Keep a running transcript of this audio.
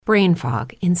Brain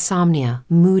fog, insomnia,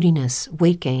 moodiness,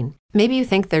 weight gain. Maybe you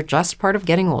think they're just part of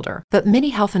getting older, but MIDI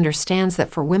Health understands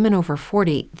that for women over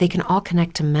 40, they can all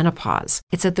connect to menopause.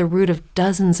 It's at the root of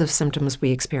dozens of symptoms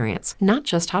we experience, not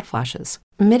just hot flashes.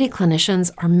 MIDI clinicians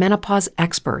are menopause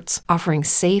experts, offering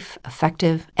safe,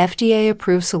 effective,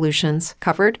 FDA-approved solutions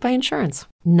covered by insurance.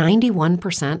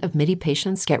 91% of MIDI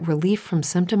patients get relief from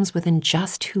symptoms within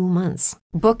just 2 months.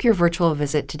 Book your virtual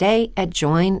visit today at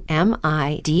joinmidi.com.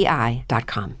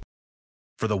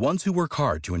 For the ones who work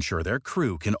hard to ensure their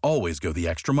crew can always go the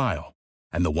extra mile,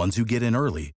 and the ones who get in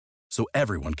early so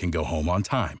everyone can go home on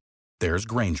time, there's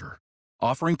Grainger,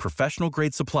 offering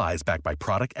professional-grade supplies backed by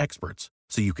product experts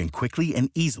so you can quickly and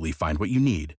easily find what you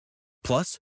need.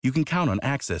 Plus, you can count on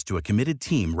access to a committed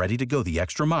team ready to go the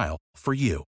extra mile for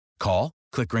you. Call,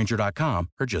 click Grainger.com,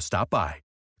 or just stop by.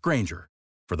 Grainger,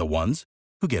 for the ones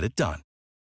who get it done.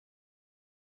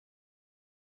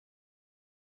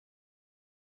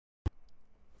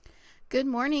 Good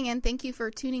morning, and thank you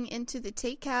for tuning into the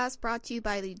Tatecast, brought to you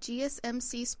by the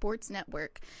GSMC Sports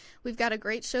Network. We've got a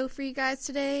great show for you guys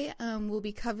today. We'll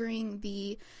be covering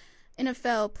the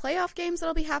NFL playoff games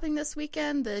that'll be happening this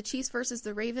weekend, the Chiefs versus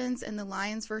the Ravens and the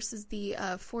Lions versus the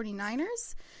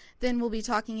 49ers. Then we'll be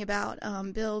talking about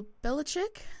Bill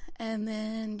Belichick and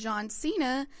then John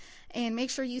Cena. And make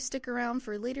sure you stick around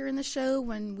for later in the show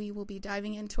when we will be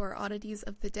diving into our oddities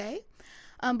of the day.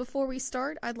 Before we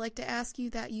start, I'd like to ask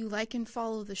you that you like and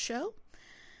follow the show.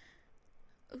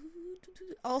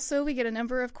 Also, we get a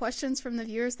number of questions from the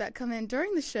viewers that come in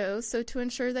during the show, so to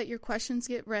ensure that your questions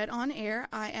get read on air,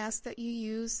 I ask that you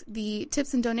use the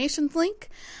tips and donations link.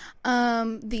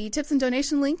 The tips and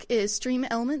donation link is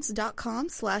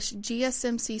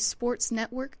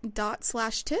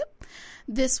streamelements.com/GSMCSportsNetwork./tip.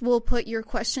 This will put your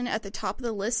question at the top of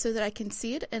the list so that I can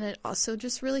see it, and it also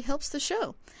just really helps the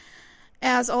show.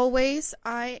 As always,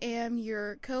 I am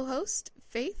your co-host,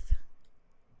 Faith.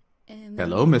 And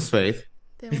hello, Miss Faith.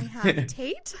 Then we have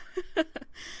Tate.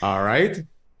 All right.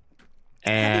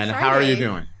 And how are you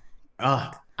doing? Oh,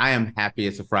 I am happy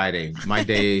it's a Friday. My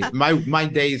days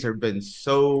have been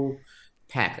so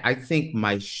packed. I think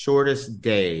my shortest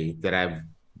day that I've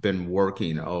been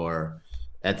working or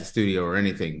at the studio or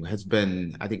anything has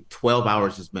been, I think 12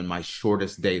 hours has been my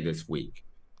shortest day this week.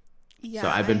 Yeah, so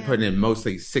I've been putting in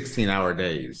mostly 16-hour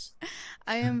days.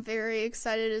 I am very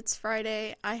excited. It's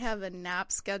Friday. I have a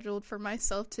nap scheduled for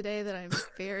myself today that I'm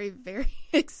very, very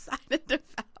excited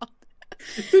about.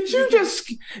 Did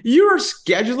you are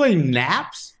scheduling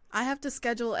naps? I have to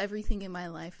schedule everything in my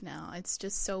life now. It's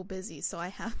just so busy. So I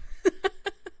have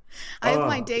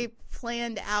my day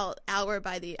planned out hour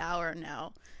by the hour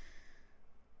now.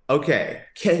 Okay.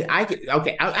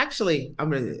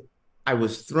 I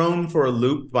was thrown for a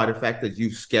loop by the fact that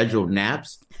you scheduled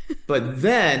naps. But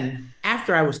then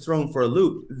after I was thrown for a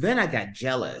loop, then I got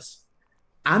jealous.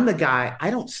 I'm the guy, I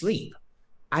don't sleep.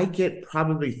 I get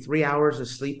probably 3 hours of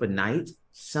sleep a night,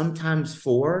 sometimes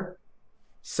 4.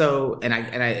 So, and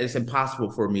it's impossible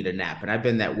for me to nap. And I've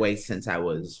been that way since I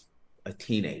was a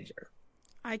teenager.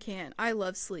 I can't. I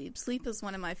love sleep. Sleep is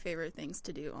one of my favorite things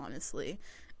to do, honestly.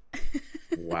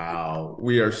 Wow.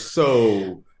 We are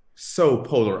so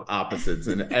polar opposites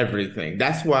in everything.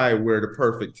 That's why we're the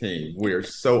perfect team. We're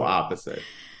so opposite.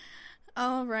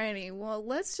 Alrighty. Well,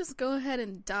 let's just go ahead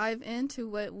and dive into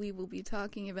what we will be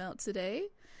talking about today.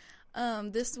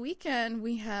 This weekend,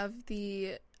 we have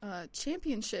the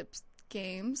championship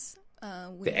games.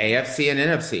 The AFC and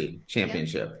NFC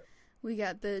championship. Yeah. We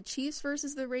got the Chiefs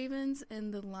versus the Ravens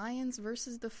and the Lions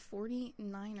versus the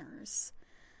 49ers.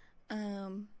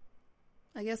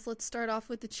 I guess let's start off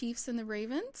with the Chiefs and the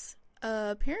Ravens.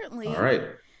 Apparently, all right.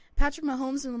 Patrick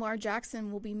Mahomes and Lamar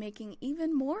Jackson will be making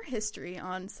even more history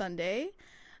on Sunday.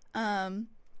 Lamar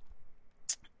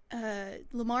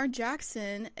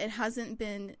Jackson, it hasn't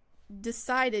been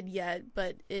decided yet,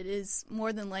 but it is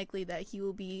more than likely that he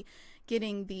will be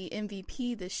getting the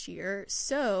MVP this year.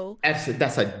 So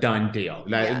that's a done deal.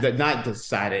 Yeah. Not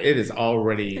decided. It is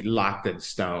already locked in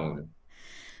stone.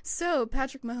 So,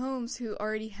 Patrick Mahomes, who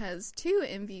already has 2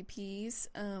 MVPs,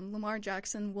 Lamar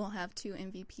Jackson will have 2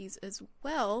 MVPs as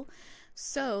well.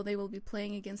 So, they will be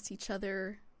playing against each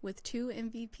other with 2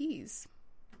 MVPs.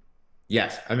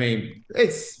 Yes. I mean,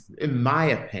 it's, in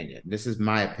my opinion, this is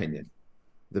my opinion,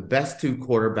 the best 2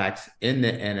 quarterbacks in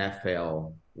the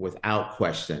NFL, without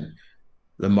question,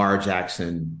 Lamar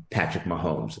Jackson, Patrick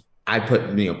Mahomes. I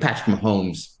put, Patrick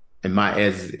Mahomes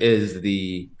is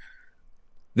the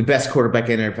best quarterback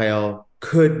in the NFL,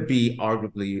 could be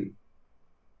arguably,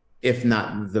 if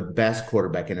not the best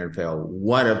quarterback in the NFL,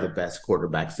 one of the best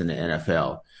quarterbacks in the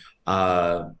NFL.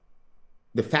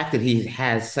 The fact that he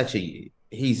has such a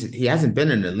he hasn't been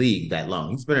in the league that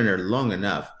long. He's been in there long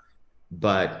enough,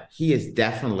 but he is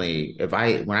definitely, if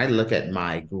I when I look at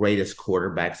my greatest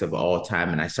quarterbacks of all time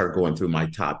and I start going through my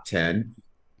top 10,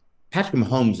 Patrick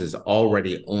Mahomes is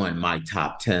already on my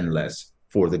top 10 list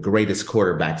for the greatest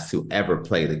quarterbacks to ever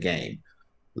play the game.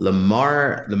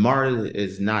 Lamar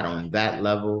is not on that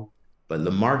level, but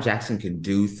Lamar Jackson can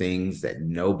do things that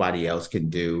nobody else can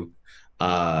do.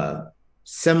 Uh,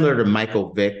 Similar to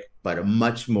Michael Vick, but a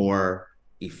much more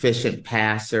efficient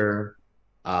passer.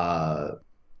 Uh,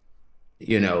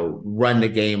 Run the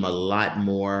game a lot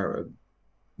more.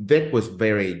 Vick was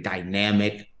very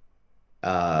dynamic.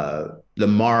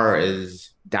 Lamar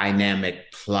is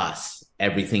dynamic plus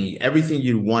everything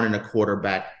you want in a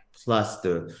quarterback plus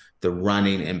the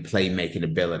running and playmaking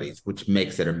abilities, which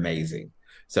makes it amazing.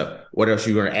 So, what else are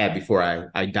you going to add before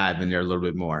I dive in there a little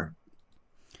bit more?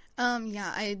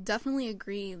 Yeah, I definitely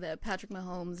agree that Patrick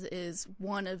Mahomes is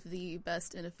one of the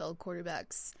best NFL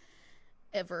quarterbacks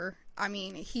ever. I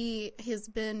mean, he has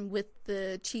been with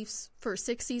the Chiefs for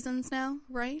 6 seasons now,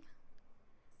 right?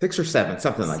 6 or 7,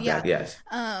 something like Yeah. that. Yes.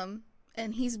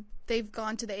 And they've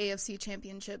gone to the AFC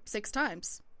Championship 6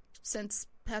 times since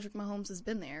Patrick Mahomes has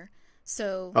been there.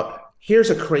 So, Oh, here's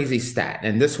a crazy stat,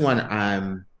 and this one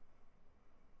I'm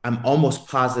almost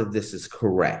positive this is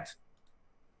correct.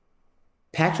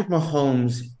 Patrick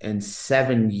Mahomes in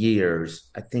 7 years,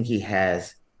 I think he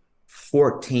has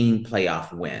 14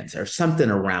 playoff wins or something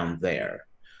around there.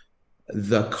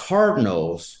 The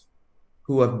Cardinals,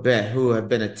 who have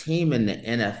been a team in the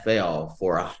NFL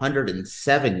for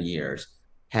 107 years,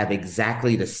 have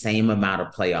exactly the same amount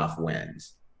of playoff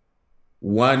wins.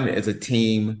 One is a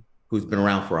team who's been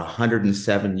around for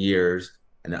 107 years,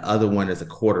 and the other one is a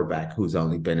quarterback who's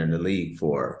only been in the league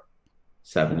for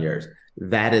 7 years.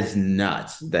 That is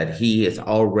nuts that he has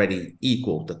already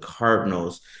equaled the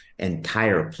Cardinals'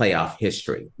 entire playoff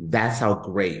history. That's how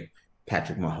great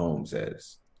Patrick Mahomes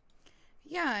is.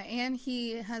 yeah, and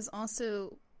he has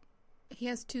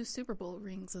 2 Super Bowl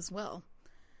rings as well.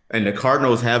 And the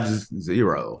Cardinals have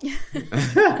zero.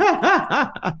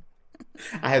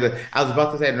 I was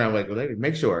about to say it, and I'm like, well,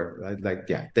 make sure. Like,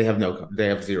 yeah, they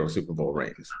have zero Super Bowl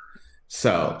rings.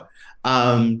 So,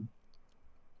 um,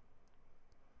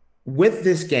 with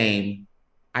this game,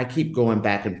 I keep going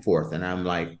back and forth, and I'm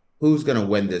like, who's going to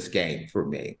win this game for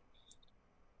me?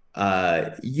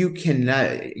 You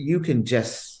can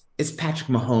just, it's Patrick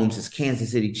Mahomes, it's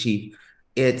Kansas City Chief,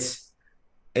 it's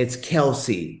it's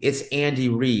Kelsey, it's Andy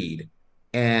Reid,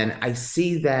 and I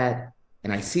see that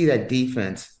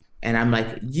defense, and I'm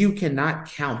like, you cannot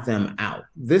count them out.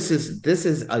 This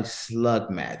is a slug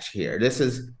match here. This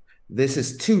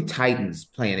is two Titans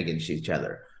playing against each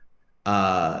other.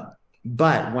 Uh,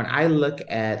 but when I look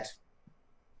at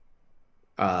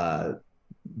uh,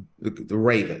 the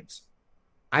Ravens,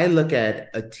 I look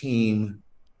at a team.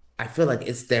 I feel like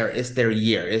it's their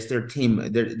year. It's their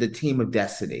team. They're the team of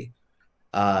destiny.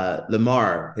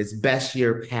 Lamar, his best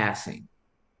year passing.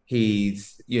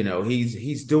 He's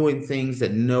doing things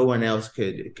that no one else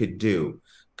could do.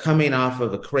 Coming off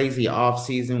of a crazy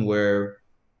offseason where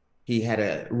he had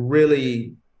a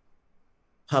really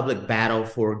public battle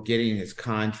for getting his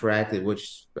contract,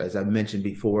 which, as I mentioned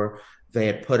before, they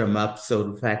had put him up. So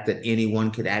the fact that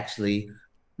anyone could actually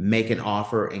make an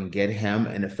offer and get him,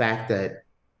 and the fact that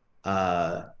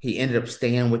he ended up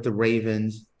staying with the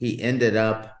Ravens, he ended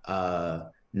up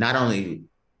not only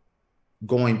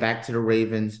going back to the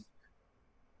Ravens,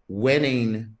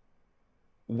 winning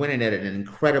winning at an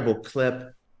incredible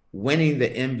clip, winning the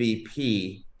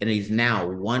MVP, and he's now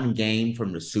one game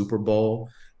from the Super Bowl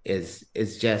is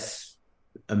just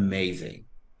amazing.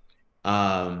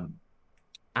 Um,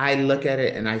 I look at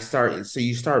it and so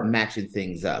you start matching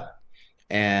things up,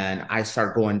 and I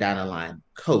start going down the line.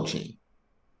 Coaching,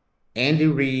 Andy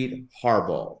Reid,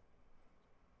 Harbaugh.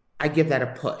 I give that a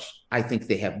push. I think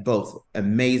they have both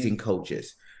amazing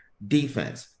coaches.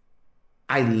 Defense.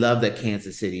 I love the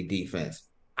Kansas City defense.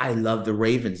 I love the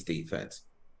Ravens defense.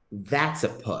 That's a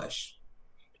push.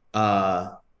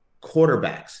 Uh,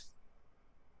 Quarterbacks.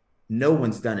 No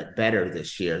one's done it better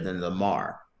this year than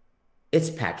Lamar. It's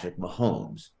Patrick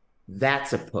Mahomes.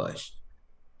 That's a push.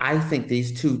 I think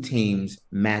these two teams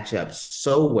match up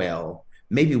so well,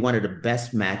 maybe one of the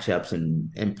best matchups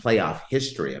in playoff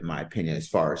history, in my opinion, as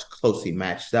far as closely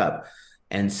matched up.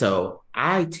 And so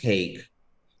I'm taking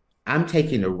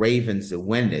the Ravens to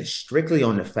win this strictly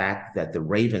on the fact that the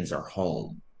Ravens are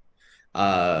home.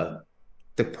 Uh,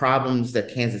 the problems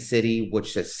that Kansas City,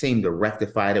 which has seemed to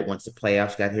rectify it once the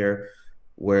playoffs got here,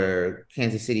 where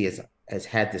Kansas City has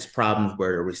had this problems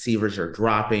where the receivers are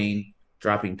dropping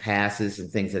passes and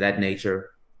things of that nature.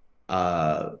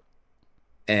 Uh,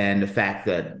 And the fact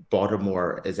that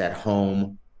Baltimore is at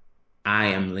home, I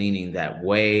am leaning that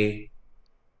way.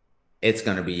 It's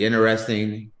going to be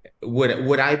interesting.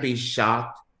 Would I be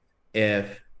shocked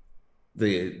if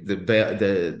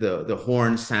the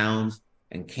horn sounds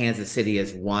and Kansas City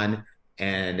has won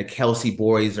and the Kelsey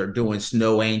boys are doing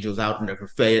snow angels out in the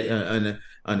graffiti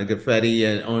on the graffiti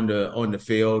and on the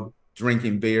field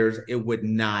drinking beers? It would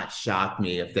not shock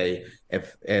me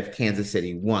if Kansas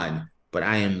City won, but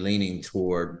I am leaning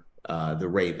toward the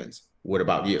Ravens. What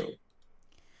about you?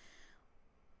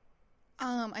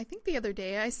 I think the other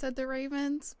day I said the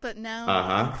Ravens, but now I'm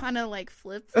Uh-huh. kind of like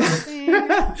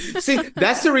flip-flopping. See,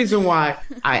 that's the reason why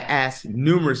I asked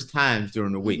numerous times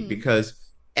during the week Hmm. because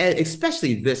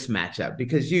especially this matchup,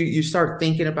 because you start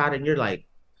thinking about it and you're like,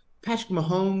 Patrick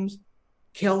Mahomes,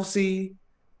 Kelsey,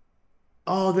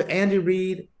 all the Andy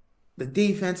Reid, the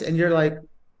defense, and you're like,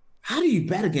 how do you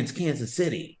bet against Kansas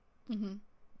City? Hmm.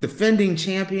 Defending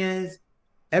champions,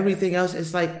 everything else.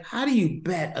 It's like, how do you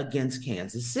bet against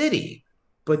Kansas City?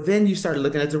 But then you start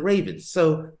looking at the Ravens.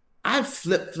 So I've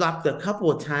flip-flopped a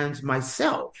couple of times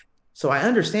myself. So I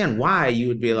understand why you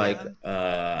would be like,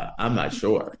 Yeah. I'm not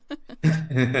sure.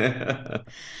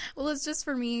 Well, it's just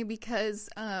for me because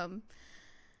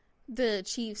the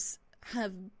Chiefs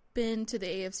have been to the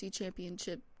AFC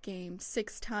Championship game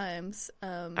 6 times.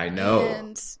 I know.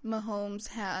 And Mahomes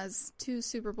has 2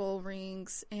 Super Bowl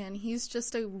rings, and he's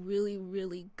just a really,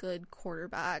 really good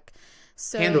quarterback.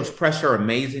 Handles So, pressure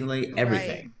amazingly, right.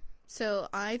 everything. So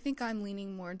I think I'm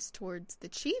leaning more towards the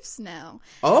Chiefs now.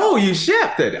 Oh, you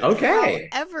shifted. Okay.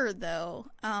 However, though,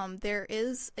 there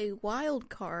is a wild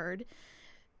card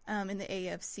in the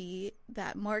AFC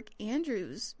that Mark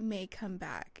Andrews may come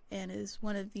back and is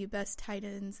one of the best tight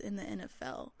ends in the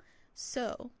NFL.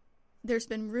 So there's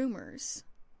been rumors.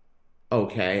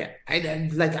 Okay. I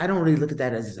don't really look at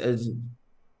that as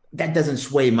that doesn't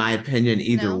sway my opinion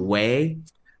either No? way.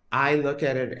 I look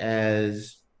at it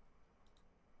as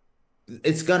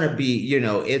it's gonna be,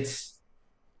 it's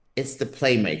the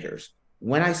playmakers.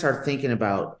 When I start thinking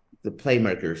about the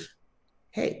playmakers,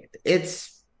 hey,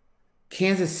 it's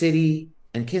Kansas City,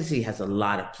 and Kansas City has a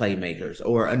lot of playmakers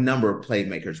or a number of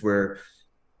playmakers where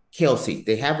Kelsey,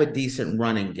 they have a decent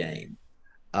running game.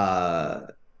 Uh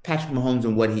Patrick Mahomes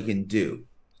and what he can do.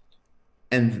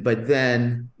 And but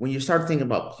then when you start thinking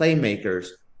about playmakers,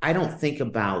 I don't think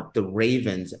about the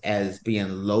Ravens as being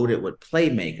loaded with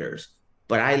playmakers,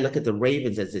 but I look at the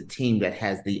Ravens as a team that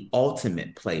has the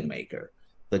ultimate playmaker.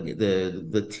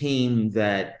 The team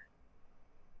that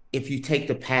if you take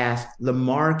the pass,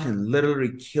 Lamar can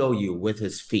literally kill you with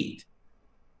his feet.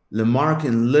 Lamar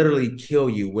can literally kill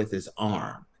you with his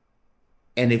arm.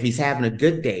 And if he's having a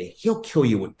good day, he'll kill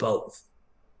you with both.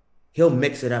 He'll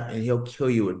mix it up and he'll kill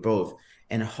you with both.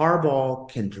 And Harbaugh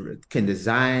can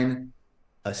design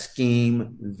a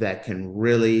scheme that can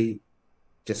really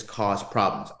just cause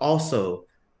problems. Also,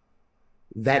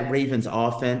 that Ravens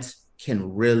offense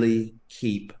can really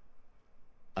keep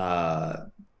uh,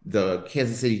 the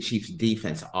Kansas City Chiefs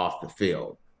defense off the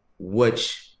field,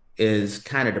 which is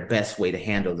kind of the best way to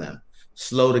handle them.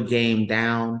 Slow the game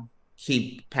down,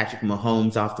 keep Patrick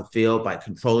Mahomes off the field by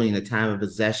controlling the time of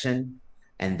possession,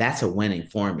 and that's a winning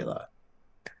formula.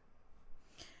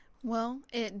 Well,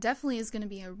 it definitely is going to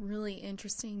be a really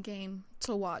interesting game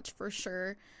to watch for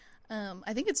sure.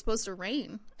 I think it's supposed to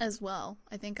rain as well.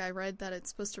 I think I read that it's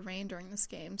supposed to rain during this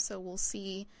game, so we'll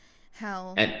see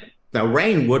how. And now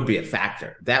rain would be a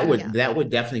factor. That Yeah, would that would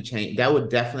definitely change. That would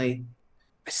definitely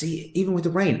see, even with the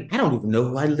rain, I don't even know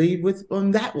who I lead with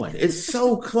on that one. It's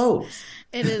so close.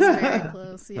 it is very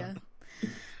close. Yeah.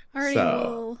 Alrighty, So,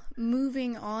 well,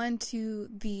 moving on to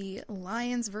the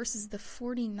Lions versus the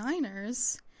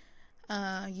 49ers.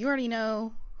 You already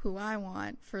know who I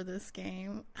want for this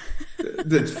game.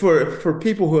 for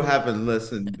people who haven't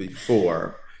listened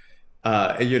before,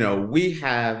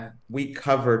 we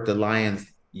covered the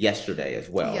Lions yesterday as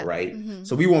well, Yeah. right? Hmm.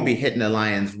 So we won't be hitting the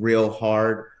Lions real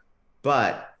hard,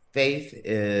 but Faith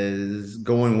is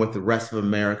going with the rest of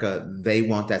America. They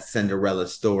want that Cinderella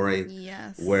story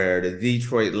Yes. where the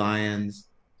Detroit Lions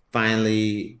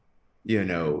finally, you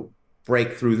know,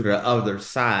 break through to the other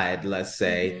side, let's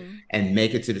say, Hmm. and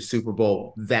make it to the Super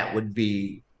Bowl. That would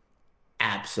be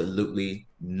absolutely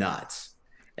nuts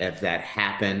if that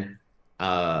happened.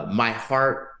 My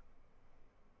heart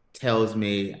tells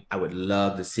me I would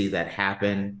love to see that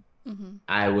happen. Hmm.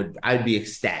 I'd be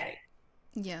ecstatic.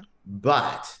 Yeah.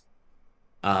 But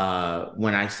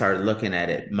when I start looking at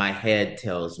it, my head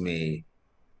tells me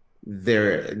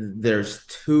there's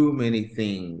too many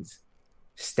things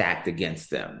stacked against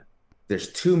them.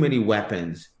 There's too many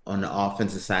weapons on the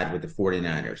offensive side with the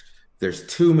 49ers. There's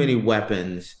too many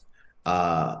weapons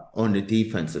on the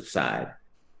defensive side.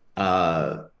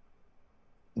 Uh,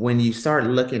 when you start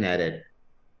looking at it,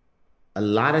 a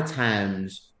lot of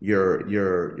times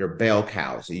your bell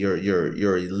cows,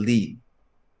 your elite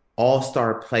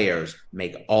all-star players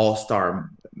make all-star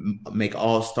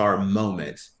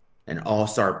moments and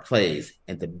all-star plays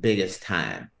at the biggest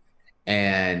time.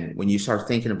 And when you start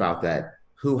thinking about that,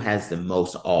 who has the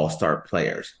most all-star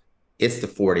players? It's the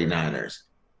 49ers.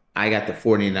 I got the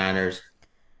 49ers.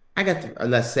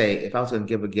 Let's say if I was going to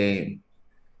give a game,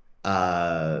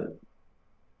 uh,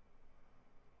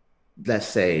 let's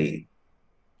say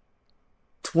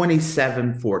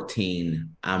 27-14,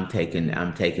 I'm taking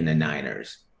the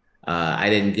Niners. I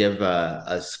didn't give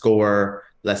a score.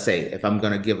 Let's say if I'm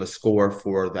going to give a score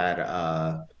for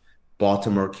that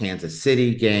Baltimore Kansas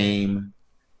City game,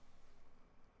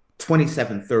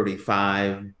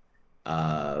 27-35,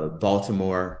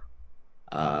 Baltimore.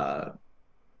 I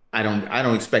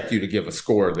don't expect you to give a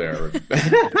score there.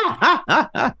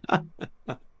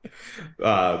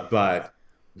 But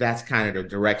that's kind of the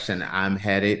direction I'm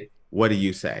headed. What do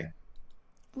you say?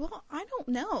 Well, I don't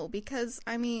know, because,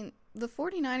 I mean, the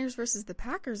 49ers versus the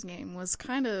Packers game was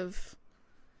kind of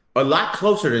a lot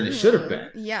closer than it should have been.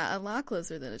 Yeah, a lot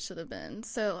closer than it should have been.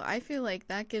 So I feel like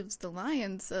that gives the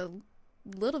Lions a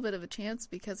little bit of a chance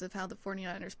because of how the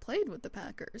 49ers played with the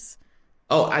Packers.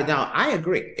 Oh, I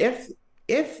agree. If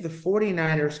the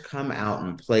 49ers come out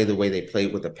and play the way they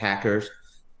played with the Packers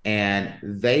and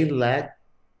they let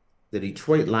the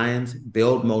Detroit Lions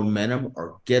build momentum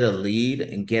or get a lead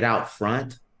and get out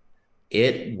front,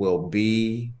 it's going to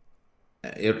be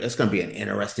an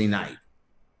interesting night.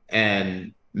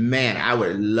 And man, I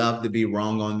would love to be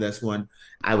wrong on this one.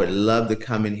 I would love to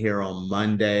come in here on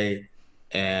Monday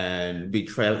and be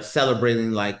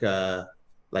celebrating like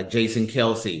Jason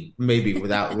Kelsey, maybe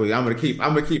without. I'm gonna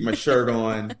keep my shirt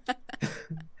on.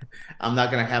 I'm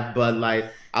not gonna have Bud Light.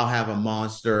 I'll have a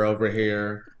Monster over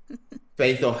here.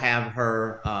 Faith will have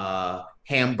her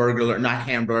hamburger, not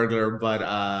hamburger,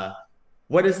 but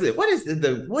what is it? What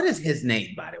is his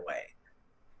name, by the way?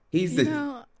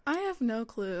 I have no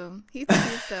clue. He's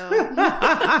cute though.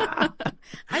 I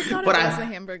thought it was a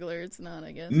Hamburglar. It's not,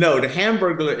 I guess. No, the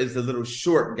Hamburglar is the little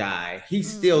short guy. He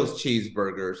steals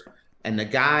cheeseburgers, and the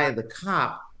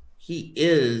cop,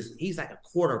 he's like a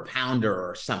quarter pounder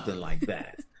or something like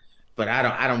that. But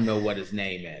I don't know what his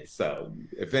name is. So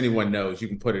if anyone knows, you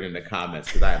can put it in the comments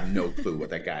because I have no clue what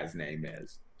that guy's name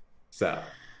is. So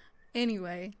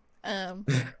anyway,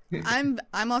 I'm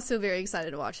also very excited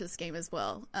to watch this game as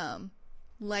well.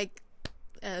 Like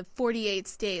 48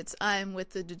 states, I'm with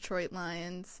the Detroit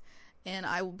Lions, and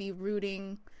I will be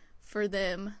rooting for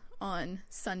them on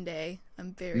Sunday.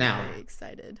 I'm very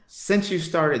excited. Since you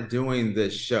started doing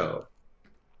this show,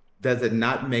 does it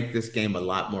not make this game a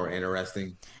lot more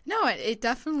interesting? No, it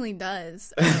definitely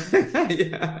does.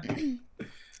 Yeah.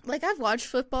 Like, I've watched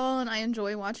football and I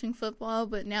enjoy watching football,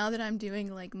 but now that I'm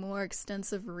doing like more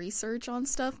extensive research on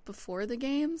stuff before the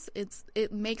games,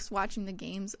 it makes watching the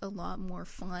games a lot more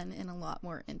fun and a lot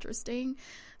more interesting.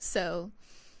 So,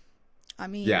 I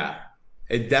mean, yeah,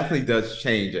 it definitely does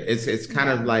change. It's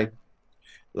kind of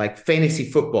like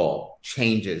fantasy football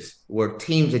changes, where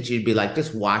teams that you'd be like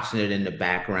just watching it in the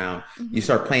background, you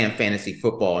start playing fantasy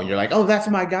football and you're like, oh, that's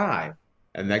my guy.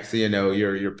 And next thing you know,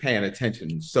 you're paying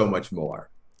attention so much more.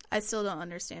 I still don't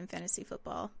understand fantasy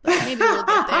football, but maybe we'll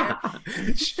get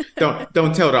there.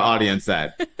 Don't tell the audience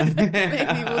that.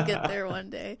 Maybe we'll get there one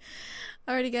day.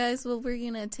 Alrighty, guys. Well, we're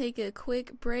going to take a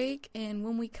quick break, and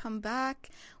when we come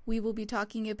back, we will be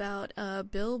talking about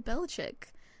Bill Belichick.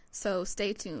 So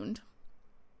stay tuned.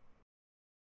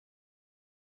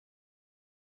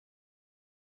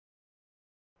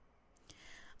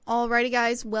 Alrighty,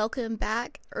 guys. Welcome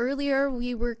back. Earlier,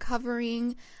 we were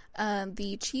covering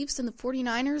the Chiefs and the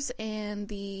 49ers and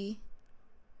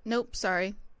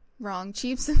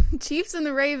Chiefs and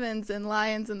the Ravens and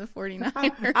Lions and the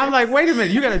 49ers. I'm like, wait a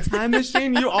minute, you got a time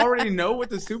machine? You already know what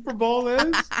the Super Bowl is?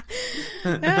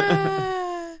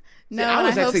 No, I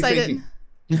was actually thinking.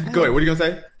 Go ahead, what are you going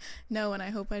to say? No, and I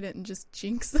hope I didn't just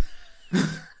jinx.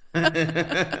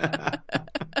 Yeah,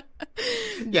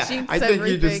 jinx I think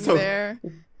you just told there.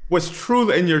 What's true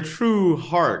in your true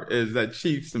heart is that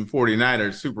Chiefs and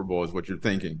 49ers Super Bowl is what you're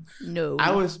thinking. No.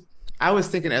 I was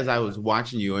thinking as I was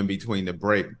watching you in between the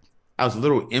break, I was a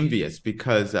little envious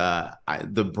because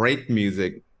the break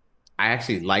music, I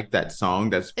actually like that song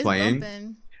that's playing.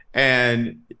 Bumping.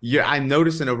 And I'm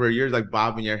noticing over here, you're like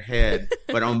bobbing your head.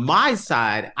 But on my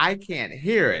side, I can't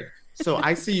hear it. So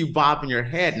I see you bobbing your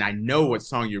head, and I know what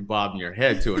song you're bobbing your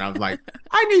head to. And I was like,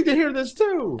 I need to hear this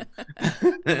too.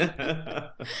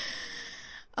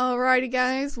 Alrighty,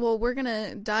 guys. Well, we're going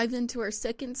to dive into our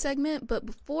second segment, but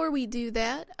before we do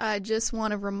that, I just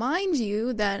want to remind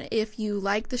you that if you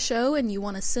like the show and you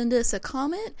want to send us a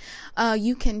comment,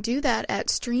 you can do that at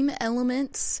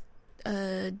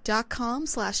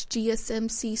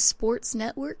streamelements.com/GSMC Sports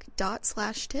Network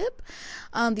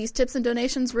 /tip. These tips and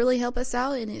donations really help us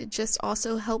out, and it just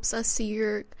also helps us see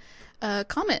your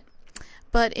comment.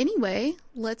 But anyway,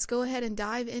 let's go ahead and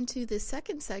dive into the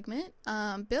second segment.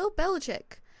 Bill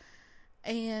Belichick,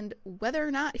 and whether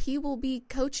or not he will be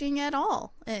coaching at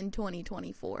all in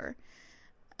 2024.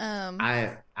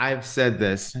 I've said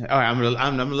this. All right,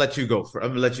 I'm gonna let you go. I'm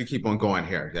gonna let you keep on going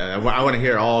here. I want to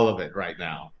hear all of it right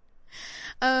now.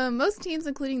 Most teams,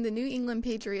 including the New England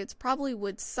Patriots, probably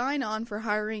would sign on for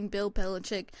hiring Bill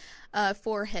Belichick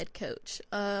for head coach.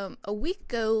 A week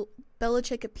ago,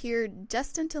 Belichick appeared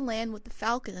destined to land with the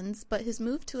Falcons, but his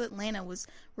move to Atlanta was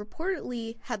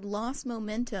reportedly had lost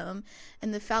momentum,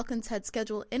 and the Falcons had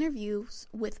scheduled interviews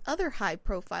with other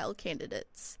high-profile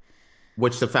candidates.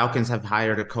 Which the Falcons have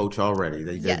hired a coach already.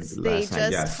 They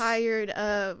just hired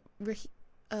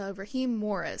Raheem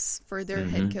Morris for their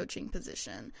head coaching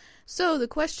position. So the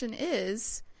question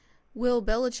is, will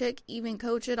Belichick even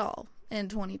coach at all in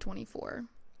 2024?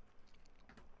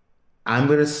 I'm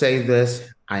going to say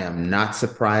this. I am not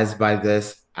surprised by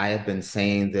this. I have been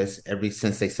saying this ever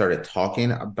since they started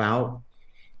talking about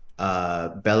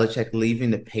Belichick leaving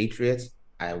the Patriots.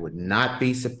 I would not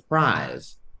be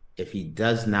surprised if he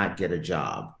does not get a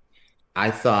job. I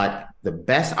thought the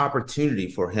best opportunity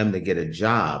for him to get a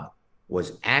job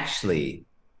was actually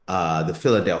the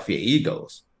Philadelphia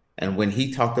Eagles. And when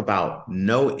he talked about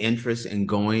no interest in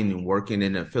going and working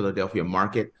in the Philadelphia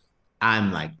market,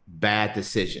 I'm like, bad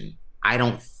decision. I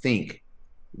don't think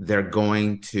they're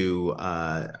going to,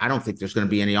 I don't think there's going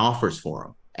to be any offers for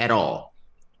him at all.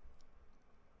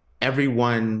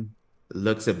 Everyone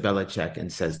looks at Belichick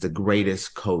and says the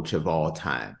greatest coach of all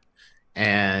time.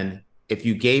 And if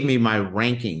you gave me my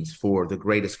rankings for the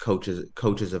greatest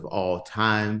coaches of all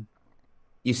time,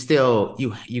 you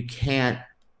can't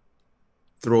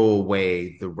throw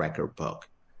away the record book.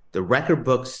 The record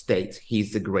book states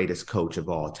he's the greatest coach of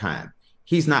all time.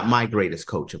 He's not my greatest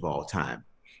coach of all time.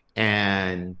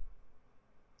 And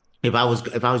if I was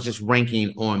just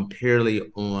ranking on purely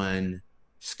on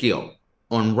skill,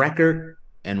 on record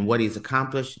and what he's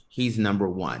accomplished, he's number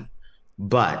one.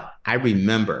 But I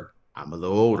remember, I'm a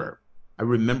little older, I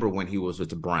remember when he was with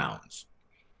the Browns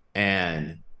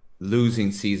and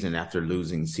losing season after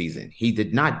losing season. He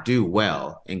did not do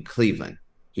well in Cleveland.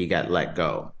 He got let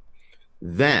go.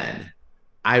 Then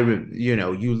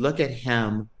you look at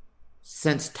him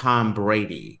since Tom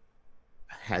Brady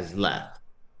has left.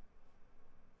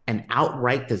 An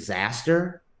outright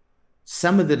disaster.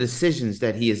 Some of the decisions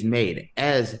that he has made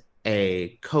as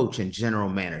a coach and general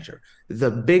manager.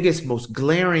 The biggest, most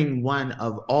glaring one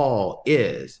of all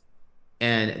is,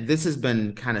 and this has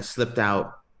been kind of slipped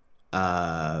out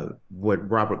with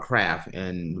Robert Kraft,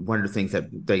 and one of the things that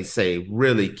they say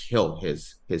really killed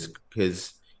his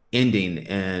ending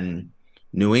in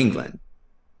New England.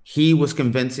 He was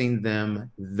convincing them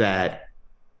that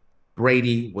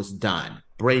Brady was done.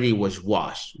 Brady was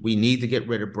washed. We need to get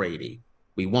rid of Brady.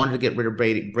 We wanted to get rid of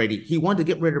Brady. He wanted to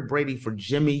get rid of Brady for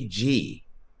Jimmy G.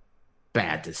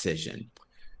 Bad decision.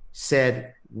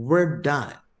 Said, we're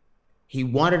done. He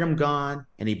wanted him gone,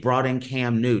 and he brought in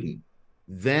Cam Newton.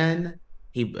 Then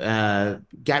he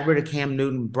got rid of Cam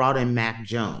Newton, brought in Mac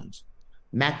Jones.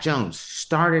 Mac Jones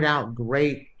started out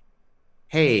great.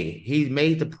 Hey, he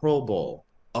made the Pro Bowl.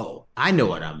 Oh, I know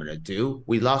what I'm going to do.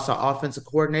 We lost our offensive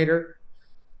coordinator.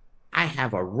 I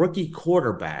have a rookie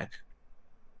quarterback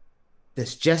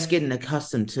that's just getting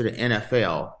accustomed to the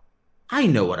NFL. I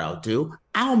know what I'll do.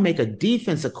 I'll make a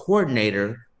defensive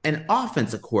coordinator an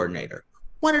offensive coordinator.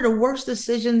 One of the worst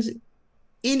decisions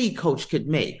any coach could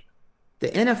make.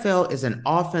 The NFL is an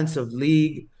offensive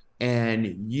league,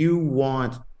 and you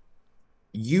want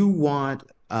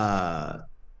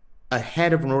a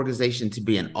head of an organization to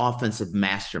be an offensive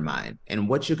mastermind. And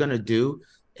what you're going to do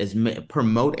is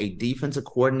promote a defensive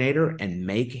coordinator and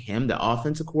make him the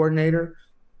offensive coordinator.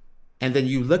 And then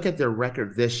you look at their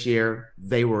record this year,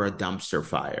 they were a dumpster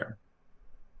fire.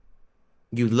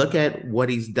 You look at what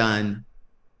he's done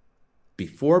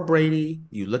before Brady,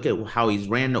 you look at how he's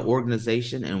ran the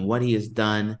organization and what he has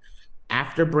done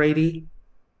after Brady,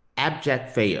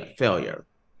 abject failure.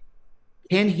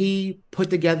 Can he put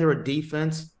together a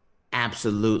defense?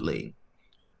 Absolutely.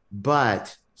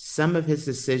 But some of his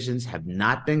decisions have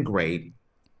not been great.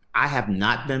 I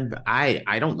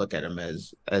don't look at him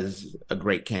as a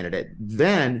great candidate.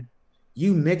 Then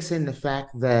you mix in the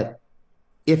fact that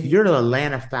if you're the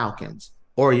Atlanta Falcons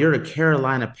or you're the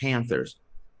Carolina Panthers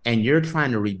and you're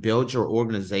trying to rebuild your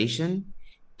organization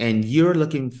and you're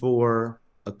looking for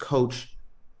a coach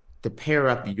to pair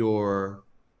up your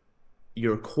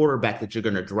quarterback that you're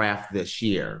going to draft this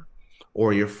year,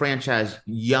 or your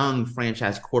young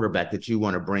franchise quarterback that you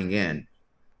want to bring in,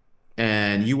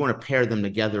 and you want to pair them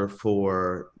together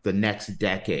for the next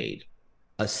decade.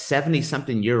 A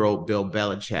 70-something-year-old Bill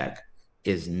Belichick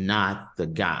is not the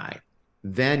guy.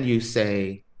 Then you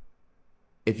say,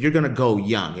 if you're going to go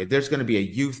young, if there's going to be a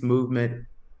youth movement,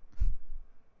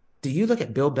 do you look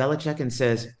at Bill Belichick and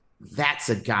says, that's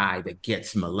a guy that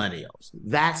gets millennials?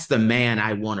 That's the man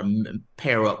I want to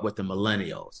pair up with the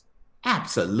millennials?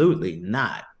 Absolutely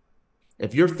not.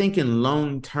 If you're thinking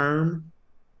long term,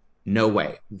 no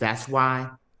way. That's why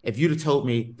if you'd have told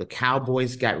me the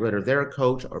Cowboys got rid of their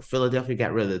coach or Philadelphia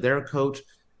got rid of their coach,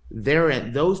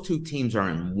 those two teams are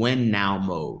in win now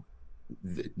mode.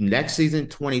 Next season,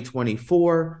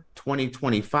 2024,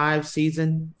 2025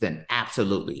 season, then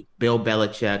absolutely. Bill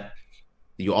Belichick,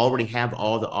 you already have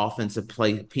all the offensive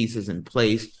pieces in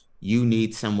place. You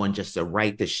need someone just to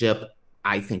right the ship.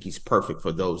 I think he's perfect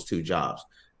for those two jobs.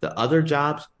 The other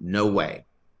jobs, no way.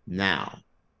 Now,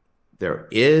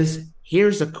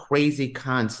 here's a crazy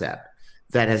concept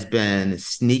that has been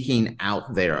sneaking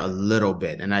out there a little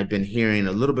bit, and I've been hearing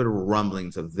a little bit of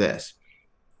rumblings of this.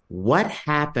 What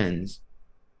happens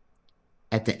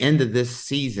at the end of this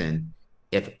season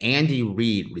if Andy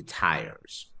Reid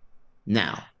retires?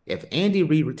 Now, if Andy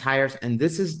Reid retires, and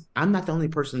I'm not the only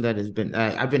person that has been,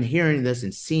 I've been hearing this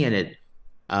and seeing it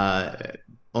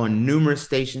on numerous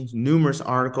stations, numerous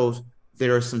articles.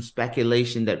 There is some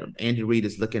speculation that Andy Reid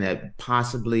is looking at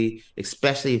possibly,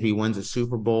 especially if he wins a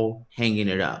Super Bowl, hanging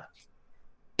it up.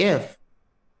 If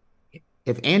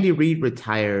Andy Reid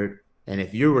retired, and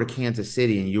if you were Kansas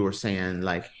City and you were saying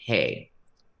like, hey,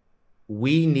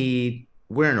 we're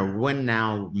in a win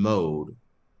now mode,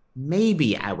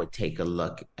 maybe I would take a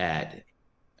look at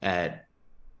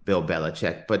Bill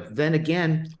Belichick. But then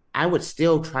again, I would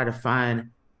still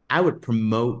I would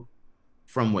promote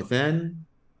from within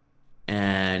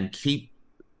and keep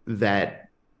the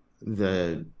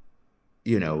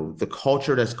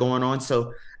culture that's going on.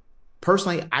 So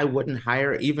personally, I wouldn't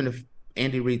hire, even if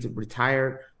Andy Reid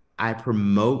retired, I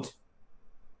promote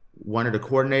one of the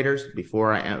coordinators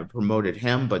before I promoted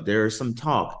him. But there is some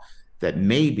talk that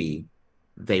maybe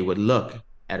they would look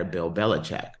at a Bill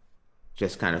Belichick.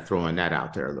 Just kind of throwing that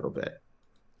out there a little bit.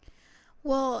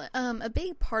 Well, a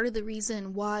big part of the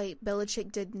reason why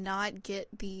Belichick did not get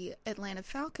the Atlanta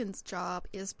Falcons job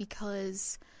is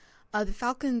because the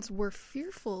Falcons were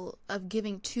fearful of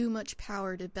giving too much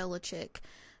power to Belichick,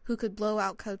 who could blow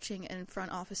out coaching and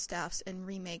front office staffs and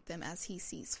remake them as he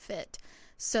sees fit.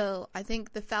 So I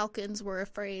think the Falcons were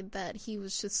afraid that he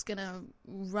was just going to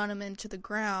run them into the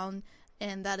ground,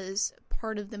 and that is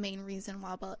part of the main reason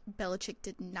why Belichick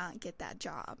did not get that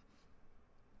job.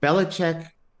 Belichick,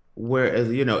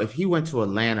 if he went to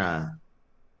Atlanta,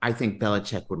 I think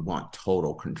Belichick would want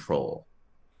total control.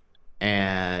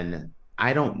 And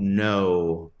I don't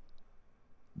know,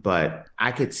 but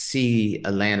I could see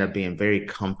Atlanta being very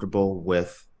comfortable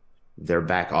with their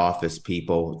back office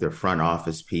people, their front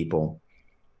office people.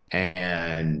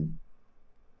 And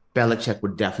Belichick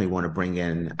would definitely want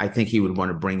to he would want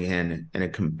to bring in a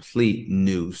complete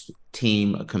new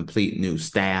team, a complete new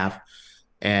staff.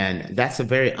 And that's a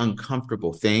very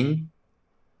uncomfortable thing.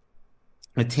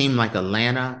 A team like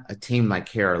Atlanta, a team like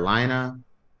Carolina,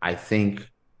 I think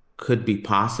could be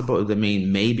possible. I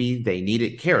mean, maybe they need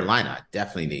it. Carolina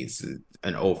definitely needs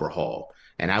an overhaul.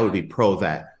 And I would be pro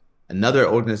that. Another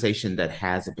organization that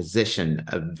has a position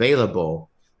available,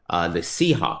 the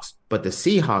Seahawks. But the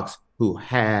Seahawks, who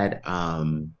had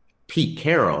Pete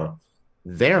Carroll,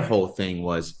 their whole thing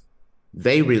was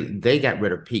they got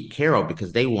rid of Pete Carroll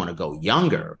because they want to go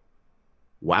younger.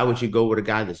 Why would you go with a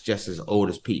guy that's just as old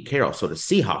as Pete Carroll? So the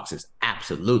Seahawks is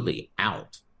absolutely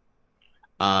out.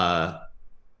 A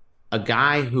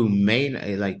guy who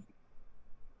a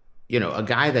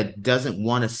guy that doesn't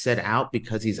want to sit out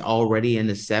because he's already in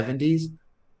the 70s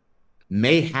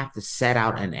may have to set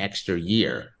out an extra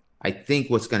year. I think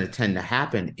what's going to tend to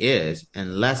happen is,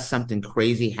 unless something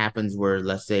crazy happens where,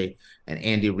 let's say, an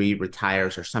Andy Reid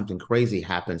retires or something crazy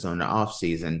happens on the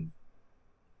offseason,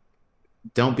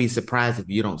 don't be surprised if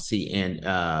you don't see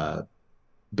Bill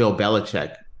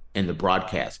Belichick in the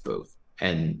broadcast booth.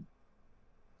 And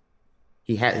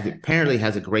he apparently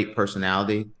has a great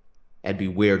personality. It'd be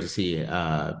weird to see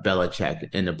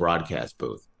Belichick in the broadcast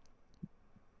booth.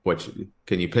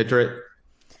 Can you picture it?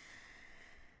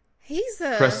 He's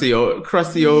Crusty old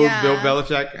Bill yeah.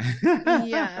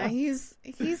 Yeah, Belichick.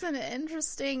 he's an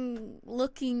interesting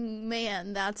looking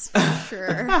man, that's for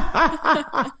sure.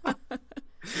 I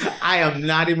am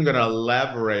not even going to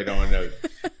elaborate on it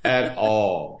at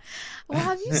all. Well,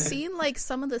 have you seen like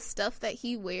some of the stuff that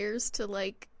he wears to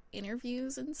like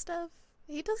interviews and stuff?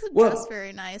 He doesn't dress Well,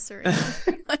 very nice or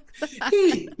anything like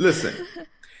that. listen,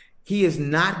 he is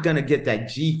not going to get that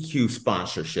GQ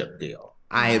sponsorship deal.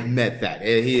 I admit that.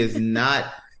 He's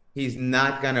not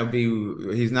going to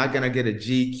get a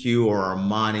GQ or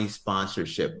Armani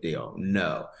sponsorship deal.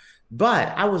 No.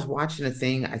 But I was watching a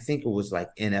thing, I think it was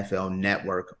like NFL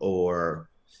Network or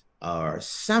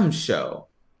some show,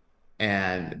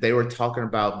 and they were talking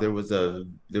about there was a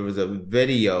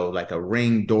video, like a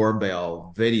Ring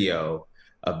doorbell video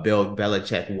of Bill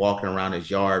Belichick walking around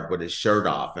his yard with his shirt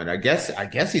off. And I guess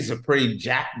he's a pretty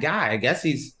jacked guy. I guess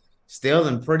he's still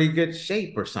in pretty good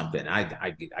shape or something. I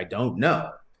don't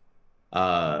know.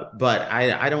 But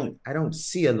I don't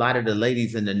see a lot of the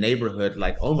ladies in the neighborhood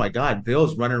like, oh my God,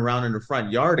 Bill's running around in the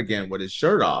front yard again with his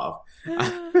shirt off.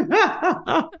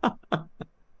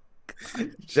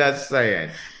 Just saying,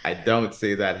 I don't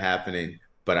see that happening,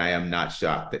 but I am not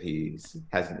shocked that he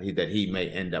may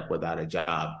end up without a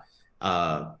job.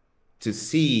 To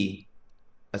see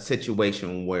a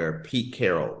situation where Pete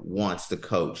Carroll wants to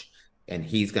coach and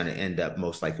he's going to end up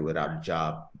most likely without a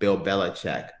job. Bill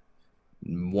Belichick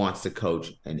wants to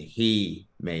coach and he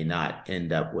may not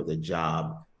end up with a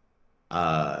job.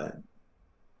 That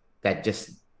just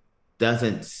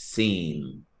doesn't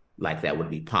seem like that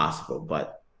would be possible,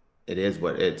 but it is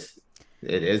what it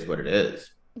is what it is.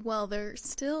 Well, there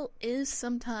still is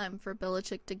some time for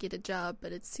Belichick to get a job,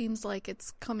 but it seems like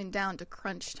it's coming down to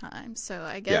crunch time. So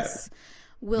I Yeah. guess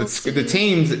we'll The, see. the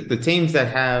teams that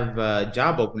have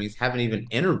job openings haven't even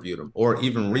interviewed him or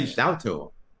even reached out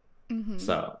to him. Hmm.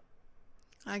 So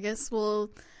I guess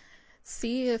we'll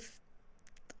see if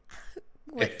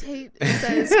what if Tate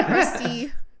says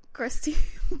Krusty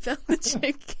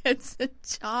Belichick gets a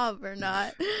job or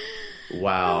not.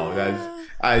 wow,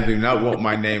 I do not want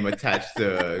my name attached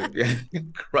to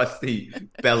Krusty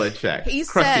Belichick. He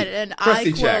Krusty, said, and I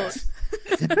Krusty quote, checks.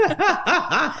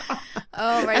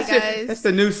 Alrighty, That's guys.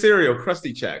 the new cereal,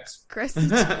 Krusty checks. Krusty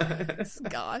Checks.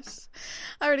 Gosh.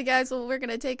 Alrighty, guys. Well, we're going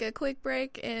to take a quick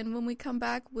break, and when we come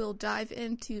back, we'll dive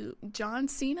into John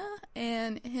Cena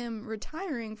and him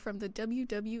retiring from the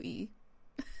WWE.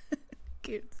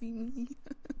 Can't see me.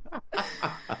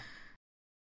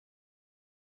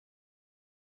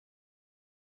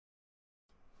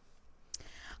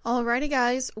 Alrighty,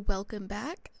 guys, welcome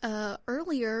back.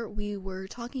 Earlier, we were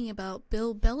talking about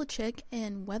Bill Belichick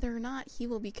and whether or not he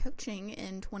will be coaching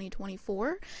in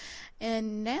 2024.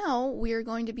 And now we are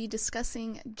going to be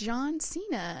discussing John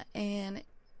Cena and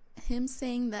him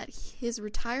saying that his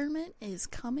retirement is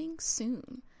coming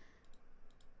soon.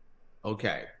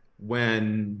 Okay.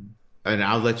 And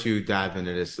I'll let you dive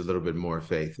into this a little bit more,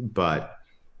 Faith, but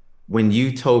when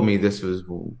you told me this was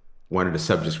one of the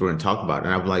subjects we're going to talk about,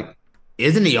 and I'm like,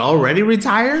 isn't he already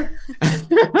retired?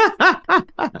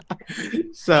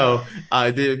 So,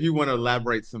 if you want to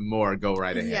elaborate some more, go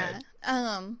right ahead.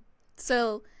 Yeah.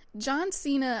 So John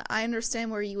Cena, I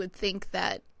understand where you would think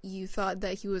that you thought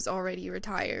that he was already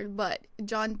retired, but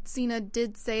John Cena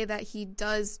did say that he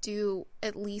does do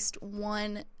at least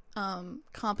one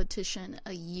competition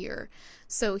a year.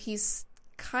 So he's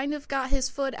kind of got his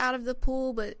foot out of the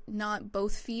pool, but not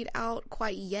both feet out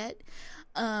quite yet.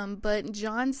 But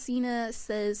John Cena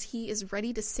says he is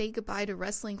ready to say goodbye to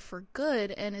wrestling for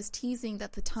good and is teasing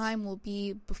that the time will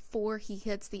be before he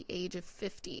hits the age of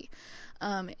 50.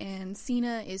 And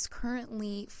Cena is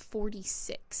currently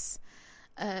 46.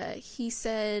 He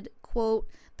said, quote,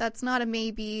 "That's not a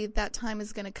maybe, that time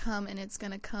is going to come and it's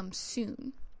going to come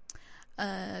soon."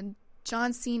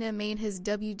 John Cena made his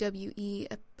WWE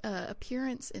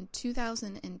appearance in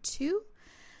 2002,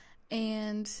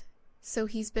 and so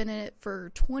he's been in it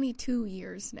for 22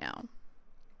 years now.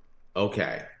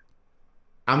 Okay.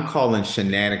 I'm calling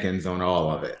shenanigans on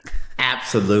all of it.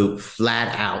 Absolute,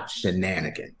 flat out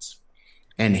shenanigans.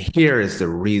 And here is the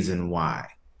reason why.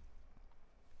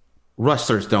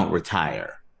 Wrestlers don't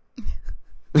retire.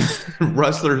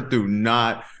 Wrestlers do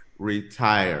not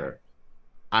retire.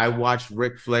 I watched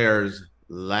Ric Flair's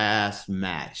last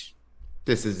match.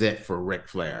 This is it for Ric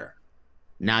Flair.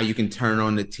 Now you can turn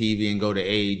on the TV and go to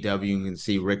AEW and can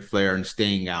see Ric Flair and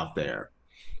Sting out there.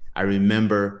 I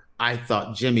remember I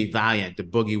thought Jimmy Valiant, the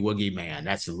Boogie Woogie Man,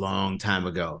 that's a long time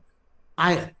ago.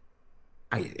 I'm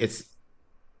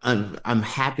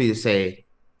happy to say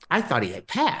I thought he had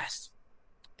passed.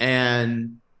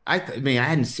 And I mean, I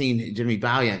hadn't seen Jimmy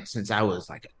Valiant since I was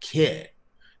like a kid.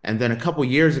 And then a couple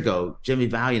years ago, Jimmy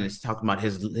Valiant is talking about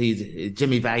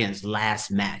Jimmy Valiant's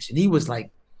last match, and he was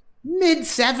like mid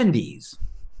 70s.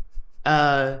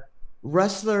 Uh,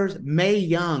 Wrestlers, Mae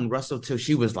Young wrestled till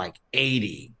she was like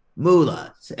 80.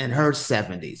 Moolah in her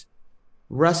 70s.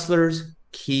 Wrestlers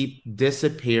keep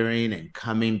disappearing and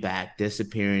coming back,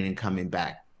 disappearing and coming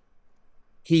back.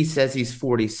 He says he's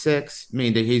 46. I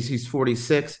mean, he's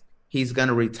 46. He's going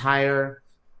to retire.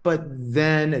 But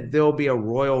then there'll be a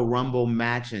Royal Rumble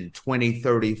match in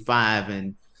 2035,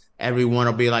 and everyone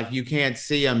will be like, you can't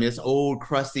see him. It's old,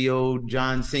 crusty old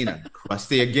John Cena.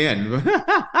 Crusty again.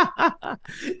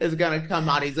 It's going to come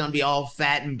out. He's going to be all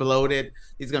fat and bloated.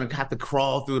 He's going to have to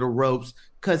crawl through the ropes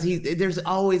because there's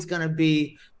always going to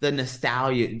be the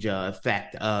nostalgia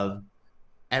effect of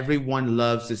everyone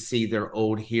loves to see their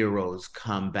old heroes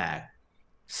come back.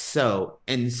 So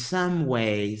in some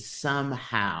way,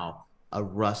 somehow, a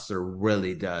wrestler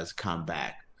really does come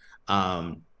back.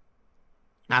 I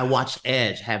watched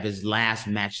Edge have his last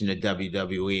match in the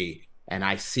WWE, and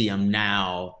I see him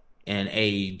now in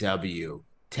AEW.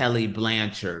 Telly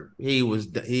Blanchard,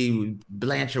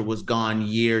 Blanchard was gone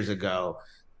years ago.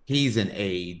 He's in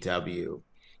AEW.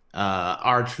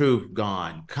 R-Truth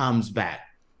gone, comes back.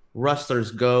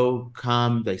 Wrestlers go,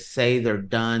 come, they say they're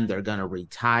done, they're going to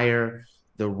retire.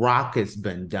 The Rock has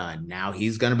been done. Now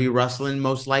he's going to be wrestling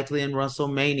most likely in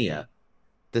WrestleMania.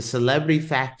 The celebrity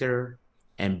factor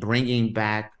and bringing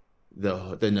back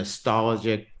the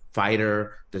nostalgic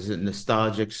fighter, the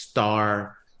nostalgic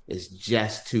star is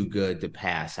just too good to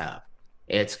pass up.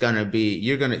 It's going to be,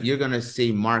 you're going to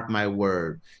see, mark my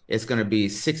word, it's going to be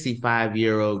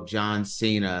 65-year-old John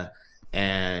Cena,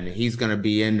 and he's going to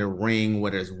be in the ring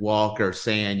with his walker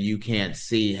saying you can't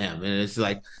see him. And it's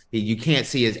like, you can't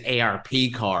see his ARP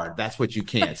card. That's what you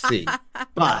can't see.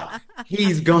 But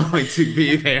he's going to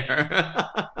be there.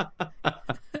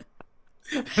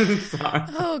 Sorry.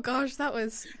 Oh, gosh, that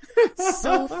was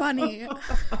so funny.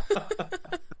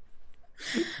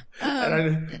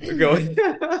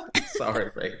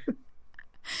 Sorry, Ray.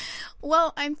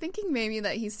 Well, I'm thinking maybe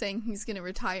that he's saying he's going to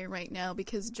retire right now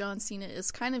because John Cena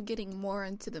is kind of getting more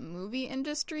into the movie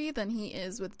industry than he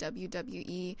is with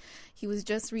WWE. He was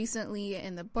just recently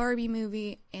in the Barbie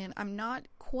movie, and I'm not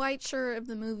quite sure of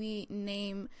the movie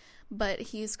name, but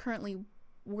he's currently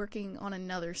working on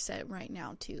another set right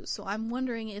now too. So I'm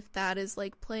wondering if that is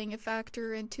like playing a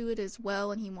factor into it as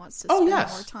well, and he wants to spend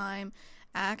more time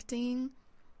acting.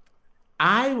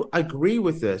 I agree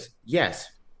with this. Yes.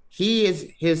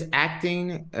 His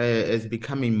acting is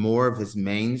becoming more of his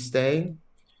mainstay.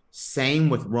 Same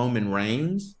with Roman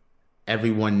Reigns.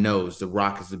 Everyone knows The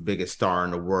Rock is the biggest star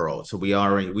in the world, so we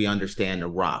understand The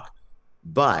Rock.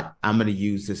 But I'm going to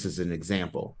use this as an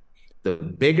example. The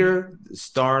bigger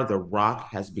star The Rock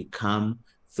has become,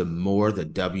 the more the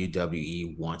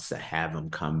WWE wants to have him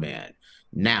come in.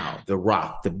 Now, The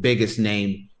Rock, the biggest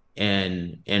name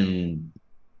in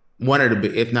one of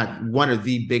the, if not one of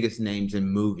the biggest names in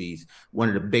movies, one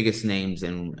of the biggest names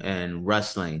in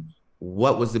wrestling.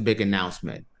 What was the big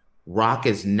announcement? Rock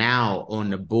is now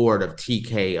on the board of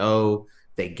TKO.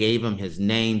 They gave him his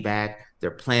name back.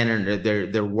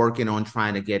 They're working on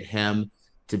trying to get him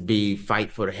to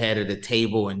fight for the head of the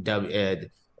table at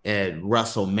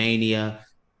WrestleMania.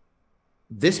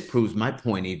 This proves my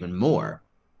point even more.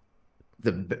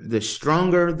 The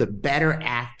stronger, the better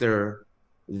actor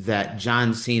that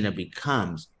John Cena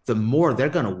becomes, the more they're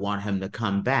going to want him to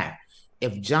come back.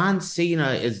 If John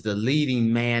Cena is the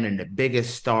leading man and the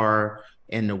biggest star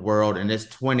in the world and it's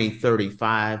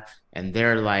 2035 and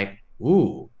they're like,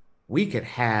 ooh, we could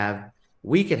have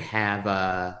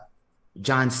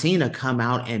John Cena come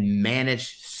out and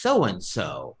manage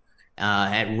so-and-so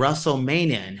at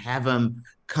WrestleMania and have him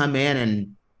come in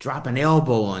and drop an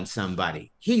elbow on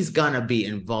somebody. He's going to be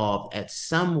involved at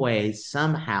some way,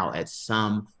 somehow, at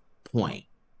some point.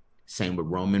 Same with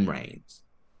Roman Reigns.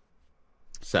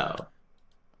 So.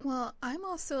 Well, I'm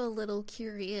also a little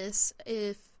curious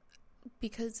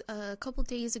because a couple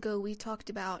days ago we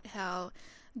talked about how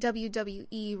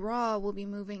WWE Raw will be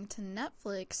moving to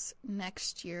Netflix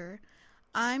next year.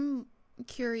 I'm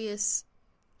curious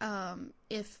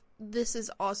if this is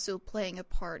also playing a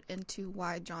part into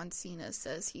why John Cena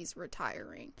says he's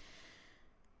retiring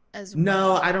as well.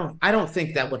 No, I don't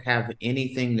think that would have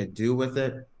anything to do with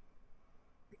it.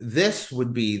 This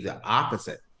would be the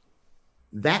opposite.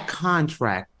 That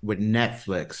contract with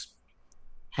Netflix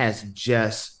has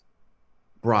just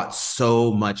brought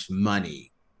so much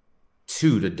money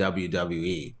to the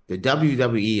WWE. The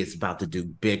WWE is about to do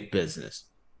big business.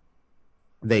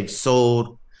 They've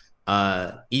sold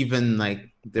even like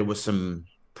there was some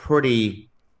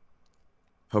pretty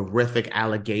horrific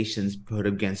allegations put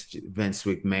against Vince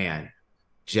McMahon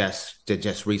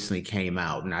just recently came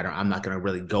out, and I'm not going to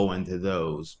really go into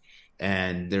those.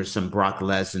 And there's some Brock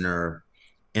Lesnar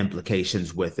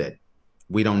implications with it.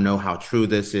 We don't know how true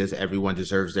this is. Everyone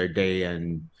deserves their day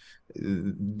and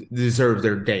deserves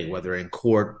their day, whether in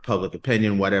court, public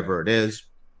opinion, whatever it is.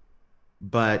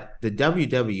 But the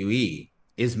WWE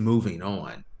is moving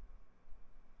on.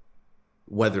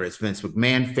 Whether it's Vince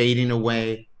McMahon fading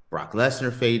away, Brock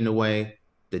Lesnar fading away,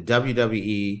 the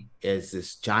WWE is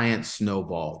this giant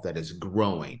snowball that is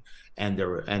growing, and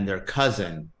their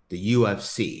cousin, the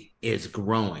UFC, is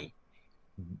growing.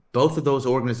 Both of those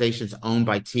organizations owned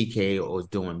by TKO is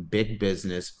doing big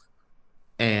business.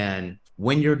 And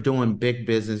when you're doing big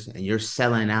business and you're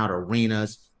selling out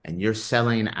arenas and you're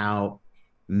selling out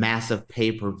massive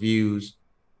pay-per-views,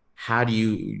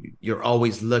 you're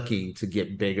always looking to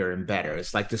get bigger and better.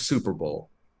 It's like the Super Bowl.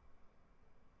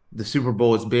 The Super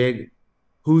Bowl is big.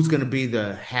 Who's going to be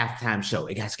the halftime show?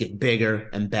 It has to get bigger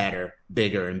and better,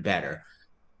 bigger and better.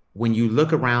 When you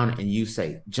look around and you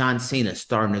say, John Cena is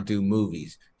starting to do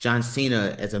movies. John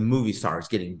Cena as a movie star is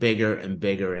getting bigger and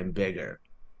bigger and bigger.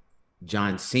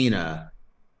 John Cena,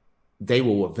 they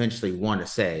will eventually want to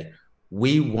say,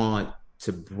 we want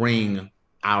to bring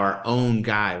our own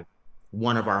guy,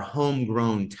 one of our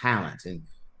homegrown talents. And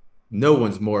no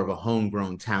one's more of a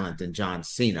homegrown talent than John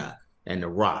Cena and The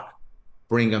Rock.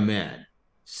 Bring him in.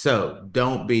 So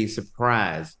don't be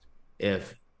surprised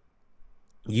if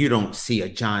you don't see a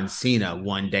John Cena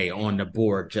one day on the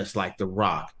board, just like The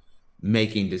Rock,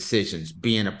 making decisions,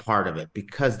 being a part of it,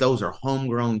 because those are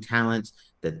homegrown talents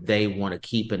that they want to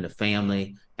keep in the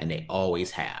family, and they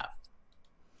always have.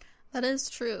 That is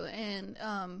true. And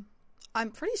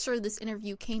I'm pretty sure this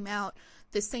interview came out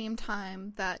the same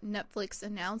time that Netflix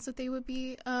announced that they would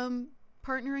be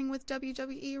partnering with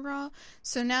WWE Raw.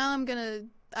 So now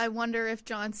I wonder if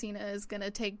John Cena is going to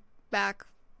take back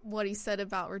what he said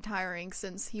about retiring,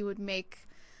 since he would make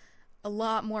a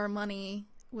lot more money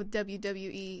with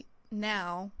WWE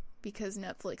now because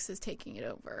Netflix is taking it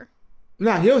over.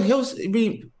 Now I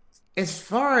mean, as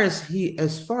far as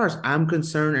I'm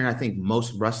concerned, and I think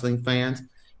most wrestling fans,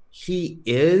 he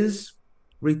is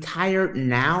retired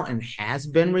now and has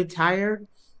been retired,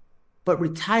 but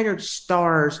retired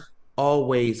stars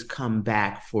always come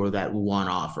back for that one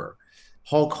offer.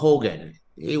 Hulk Hogan,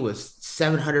 he was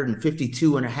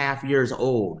 752 and a half years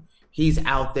old. He's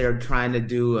out there trying to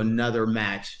do another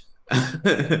match.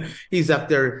 He's up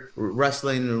there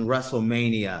wrestling in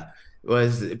WrestleMania.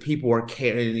 People were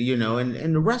caring,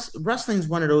 and the wrestling is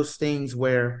one of those things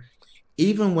where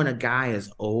even when a guy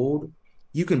is old,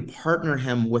 you can partner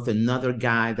him with another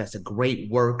guy that's a great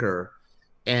worker,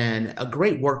 and a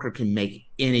great worker can make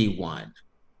anyone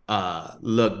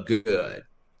look good.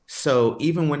 So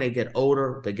even when they get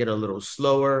older, they get a little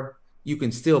slower, you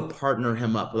can still partner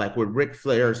him up. Like with Ric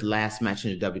Flair's last match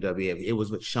in the WWE, it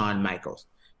was with Shawn Michaels.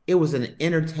 It was an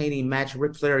entertaining match.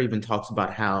 Ric Flair even talks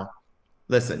about how,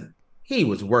 listen, he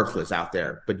was worthless out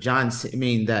there, but Shawn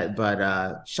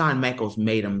Michaels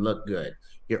made him look good.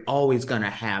 You're always going to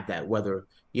have that, whether,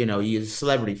 you're a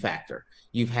celebrity factor.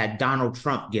 You've had Donald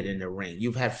Trump get in the ring.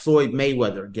 You've had Floyd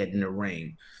Mayweather get in the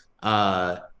ring.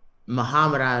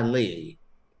 Muhammad Ali,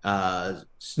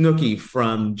 Snooki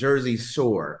from Jersey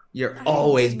Shore. You're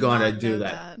always gonna do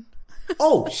that.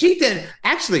 Oh, she did.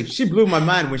 Actually, she blew my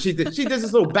mind when she did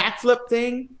this little backflip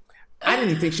thing. I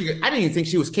didn't even think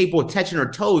she was capable of touching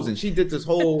her toes, and she did this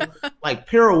whole like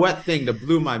pirouette thing that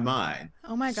blew my mind.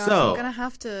 Oh my gosh, I'm gonna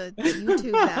have to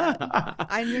YouTube that.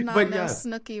 I did not know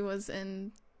Snooki was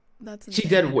in. That's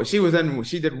insane.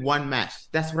 She did one match.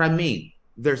 That's what I mean.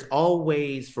 There's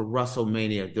always, for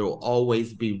WrestleMania, there will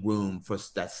always be room for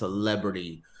that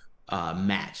celebrity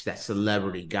match, that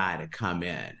celebrity guy to come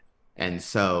in. And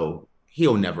so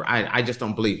he'll never, I just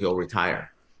don't believe he'll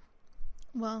retire.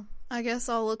 Well, I guess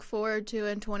I'll look forward to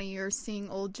in 20 years seeing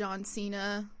old John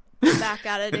Cena back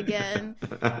at it again.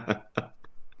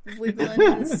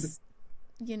 Wiggling his,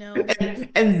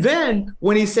 And then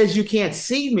when he says you can't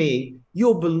see me,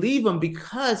 you'll believe him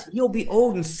because he'll be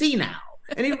old and senile.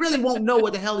 And he really won't know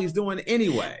what the hell he's doing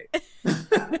anyway.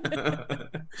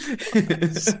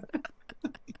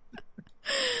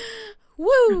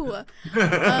 Woo!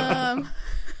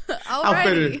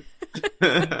 Alrighty.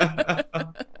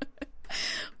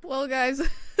 Well, guys,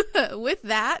 with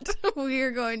that, we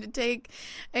are going to take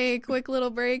a quick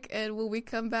little break, and when we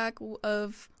come back,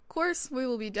 of course, we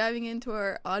will be diving into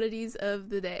our oddities of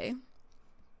the day.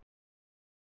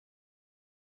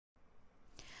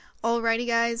 Alrighty,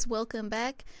 guys, welcome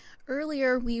back.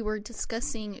 earlier we were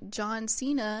discussing John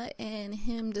Cena and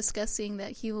him discussing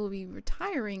that he will be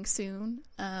retiring soon,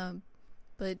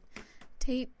 but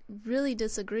Tate really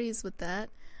disagrees with that.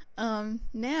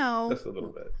 Now, just a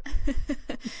little bit.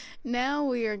 Now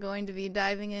we are going to be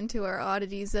diving into our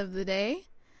oddities of the day.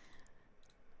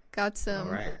 Got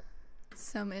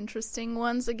some interesting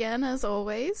ones again, as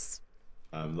always.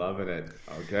 I'm loving it.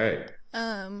 Okay.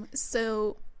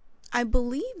 So I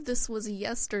believe this was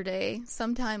yesterday,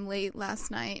 sometime late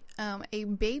last night. A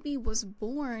baby was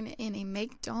born in a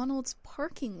McDonald's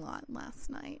parking lot last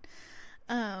night.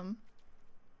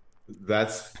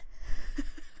 That's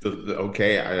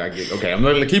okay. I get okay. I'm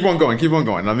gonna keep on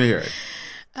going. Let me hear it.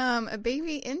 A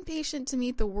baby impatient to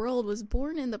meet the world was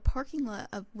born in the parking lot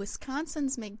of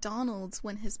Wisconsin's McDonald's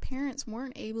when his parents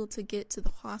weren't able to get to the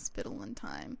hospital in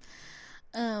time.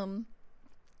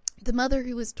 The mother,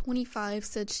 who was 25,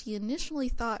 said she initially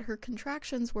thought her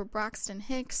contractions were Braxton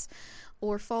Hicks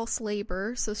or false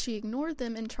labor, so she ignored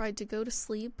them and tried to go to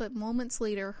sleep, but moments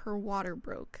later her water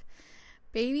broke.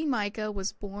 Baby Micah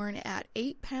was born at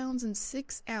 8 pounds and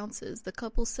 6 ounces. The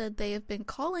couple said they have been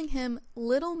calling him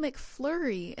Little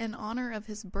McFlurry in honor of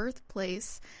his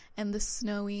birthplace and the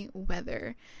snowy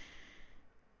weather.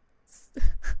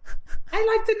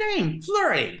 I like the name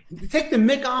Flurry. Take the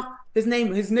Mick off. His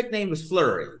nickname is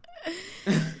Flurry.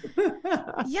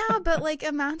 Yeah, but like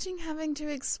imagine having to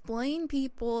explain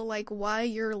people like why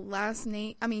your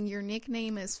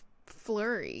nickname is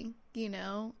Flurry. You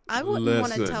know, I wouldn't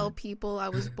want to tell people I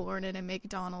was born in a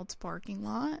McDonald's parking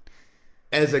lot.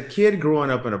 As a kid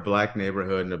growing up in a black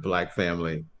neighborhood in a black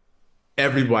family,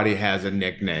 everybody has a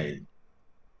nickname,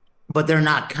 but they're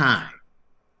not kind.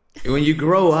 When you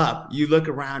grow up, you look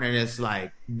around and it's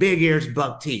like Big Ears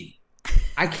Buck Teeth.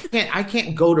 I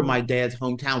can't go to my dad's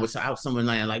hometown without someone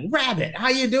like Rabbit, how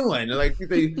you doing? Like,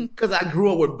 because I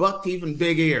grew up with buck teeth and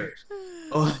big ears.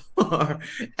 Or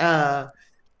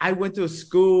I went to a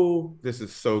school. This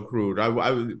is so crude. I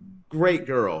was a great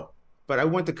girl, but I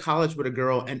went to college with a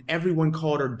girl, and everyone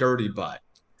called her Dirty Butt.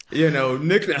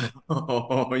 Nickname.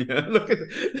 Oh yeah, look at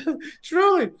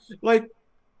truly like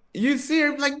you see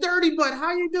her like Dirty Butt.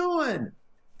 How you doing?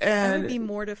 And I would be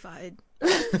mortified.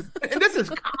 And this is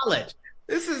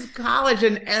college.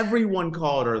 And everyone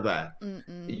called her that.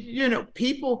 Mm-mm.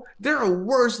 People. There are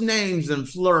worse names than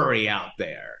Flurry out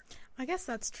there. I guess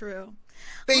that's true.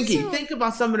 Stinky. Also, think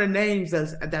about some of the names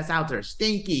that's out there.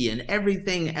 Stinky and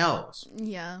everything else.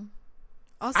 Yeah.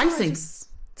 Also,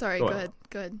 sorry, go ahead.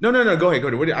 No. Go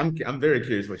ahead. I'm very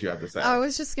curious what you have to say. I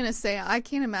was just gonna say I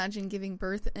can't imagine giving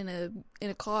birth in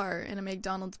a car in a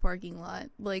McDonald's parking lot.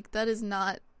 Like that is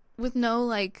not with no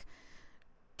like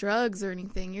drugs or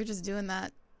anything. You're just doing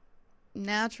that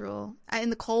natural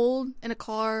in the cold in a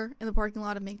car in the parking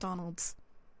lot of McDonald's.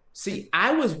 See,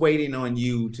 I was waiting on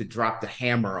you to drop the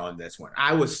hammer on this one.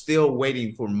 I was still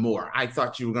waiting for more. I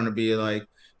thought you were going to be like,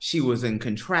 she was in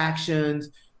contractions.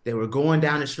 They were going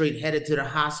down the street, headed to the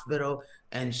hospital.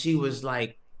 And she was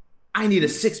like, I need a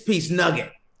 6-piece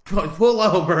nugget. Pull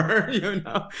over,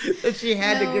 And she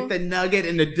had to get the nugget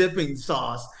and the dipping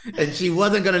sauce. And she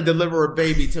wasn't going to deliver a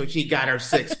baby till she got her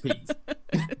 6-piece.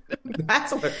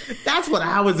 That's what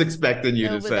I was expecting you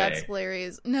to say. That's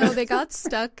hilarious. No, they got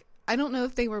stuck. I don't know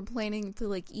if they were planning to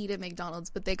like eat at McDonald's,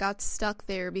 but they got stuck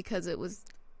there because it was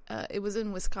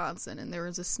in Wisconsin and there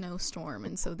was a snowstorm,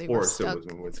 and so they were stuck. Of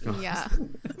course, it was in Wisconsin. Yeah,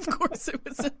 of course it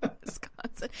was in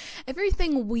Wisconsin.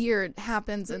 Everything weird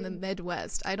happens in the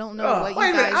Midwest. I don't know what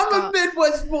you guys. I'm a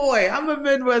Midwest boy.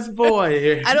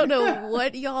 I don't know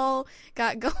what y'all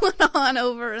got going on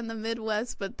over in the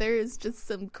Midwest, but there is just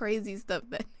some crazy stuff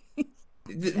that.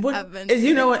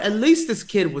 You know what? At least this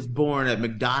kid was born at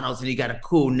McDonald's and he got a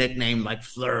cool nickname like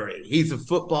Flurry. He's a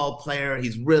football player.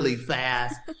 He's really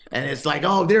fast. And it's like,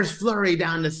 oh, there's Flurry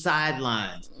down the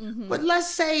sidelines. Mm-hmm. But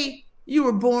let's say you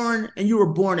were born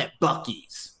at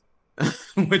Buc-ee's,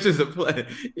 which is a play.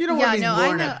 You don't want to be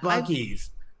born at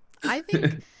Buc-ee's. I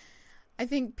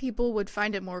think people would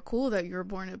find it more cool that you were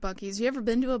born at Buc-ee's. You ever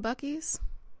been to a Buc-ee's?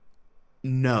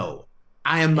 No.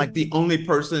 I am like the only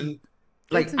person.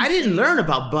 Like, I didn't learn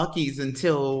about Buc-ee's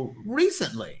until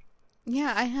recently.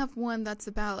 Yeah, I have one that's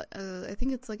about, I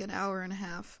think it's like an hour and a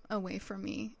half away from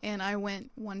me. And I went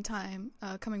one time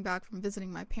coming back from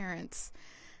visiting my parents.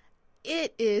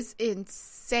 It is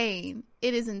insane.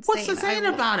 It is insane. What's insane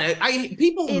about it?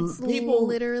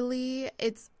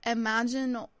 It's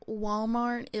imagine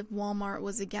Walmart if Walmart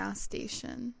was a gas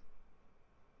station.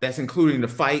 That's including the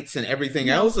fights and everything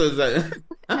else? Or is that...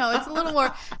 No, it's a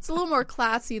little more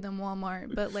classy than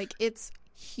Walmart, but like it's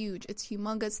huge. It's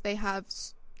humongous. They have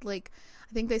like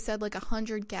I think they said like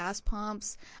 100 gas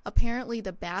pumps. Apparently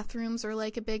the bathrooms are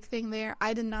like a big thing there.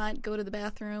 I did not go to the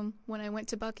bathroom when I went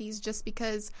to Buc-ee's just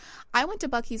because I went to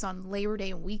Buc-ee's on Labor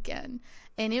Day weekend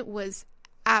and it was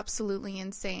absolutely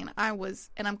insane. I'm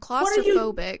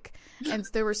claustrophobic and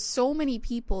there were so many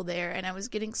people there and I was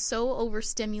getting so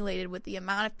overstimulated with the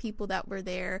amount of people that were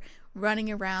there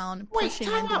running around, pushing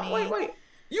into me. Wait.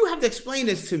 You have to explain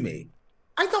this to me.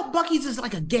 I thought Buc-ee's is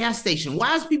like a gas station.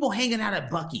 Why is people hanging out at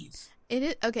Buc-ee's? It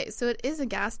is okay, so it is a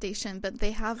gas station, but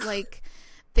they have like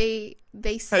they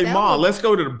sell. Hey Ma, let's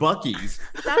go to the Buc-ee's.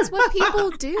 That's what people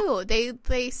do.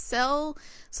 They sell,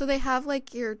 so they have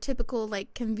like your typical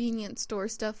like convenience store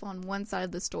stuff on one side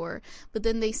of the store, but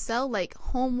then they sell like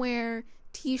homeware,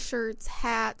 t-shirts,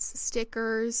 hats,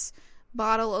 stickers,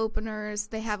 bottle openers.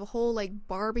 They have a whole like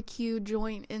barbecue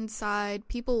joint inside.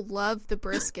 People love the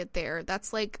brisket there.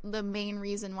 That's like the main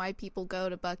reason why people go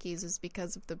to Buc-ee's is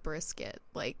because of the brisket.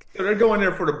 Like, so they're going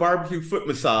there for the barbecue foot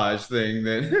massage thing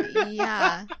then.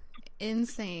 Yeah.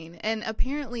 Insane. And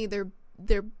apparently their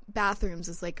bathrooms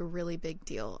is like a really big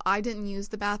deal. I didn't use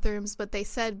the bathrooms, but they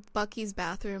said Buc-ee's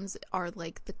bathrooms are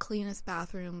like the cleanest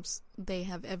bathrooms they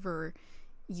have ever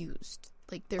used.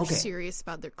 Like they're serious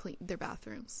about their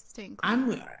bathrooms staying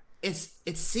clean.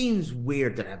 It seems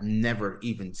weird that I've never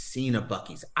even seen a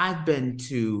Buc-ee's. I've been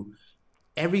to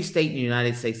every state in the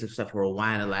United States except for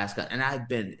Hawaii and Alaska, and I've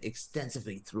been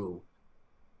extensively through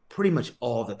pretty much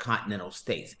all the continental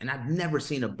states, and I've never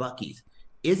seen a Buc-ee's.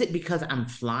 Is it because I'm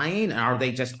flying? Are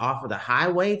they just off of the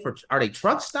highway? Are they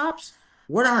truck stops?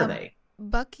 What are they?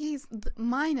 Buc-ee's,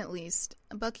 mine at least.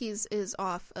 Buc-ee's is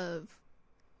off of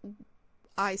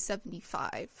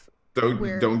I-75.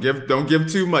 Don't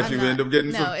give too much. You end up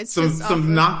getting some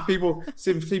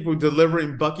people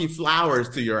delivering Buc-ee flowers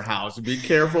to your house. Be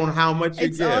careful on how much you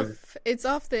give. It's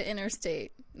off the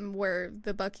interstate where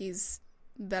the Buc-ee's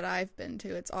that I've been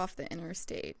to. It's off the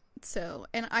interstate. So,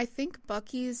 and I think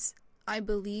Buc-ee's, I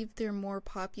believe they're more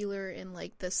popular in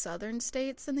like the southern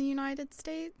states in the United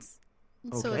States.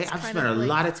 Okay, so I've spent a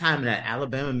lot of time in that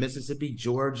Alabama, Mississippi,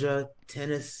 Georgia,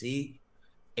 Tennessee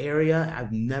area.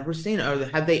 I've never seen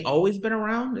it. Have they always been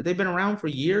around? Have they been around for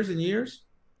years and years?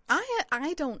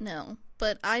 I don't know,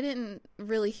 but I didn't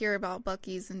really hear about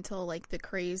Buc-ee's until like the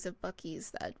craze of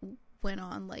Buc-ee's that went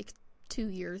on like 2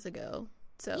 years ago.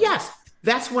 So yes,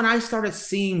 that's when I started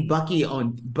seeing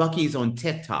Buc-ee's on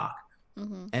TikTok.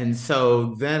 Mm-hmm. And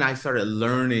so then I started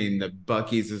learning that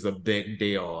Buc-ee's is a big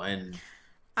deal, and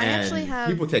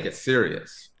people take it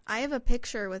serious. I have a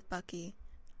picture with Buc-ee.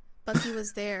 Buc-ee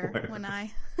was there when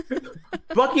I...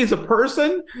 Buc-ee's a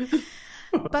person?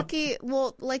 Buc-ee,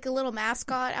 well, like a little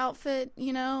mascot outfit,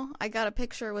 you know? I got a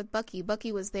picture with Buc-ee.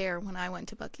 Buc-ee was there when I went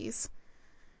to Buc-ee's.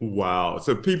 Wow.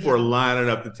 So people are lining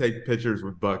up to take pictures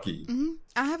with Buc-ee. Mm-hmm.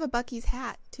 I have a Buc-ee's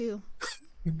hat, too.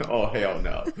 Oh, hell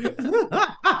no.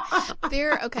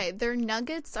 Their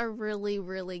nuggets are really,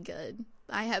 really good.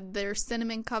 Their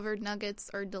cinnamon-covered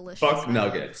nuggets are delicious. Buck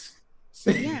nuggets.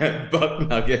 Yeah. Buck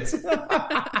nuggets.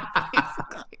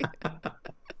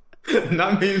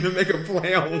 Not meaning to make a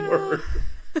play on words.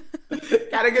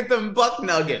 Gotta get them buck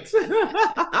nuggets.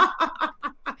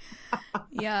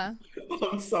 Yeah.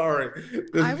 I'm sorry.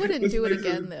 I wouldn't do it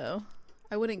again, though.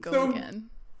 I wouldn't go again.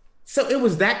 So it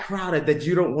was that crowded that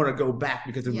you don't want to go back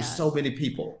because there was so many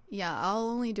people. Yeah, I'll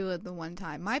only do it the one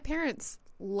time. My parents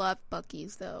love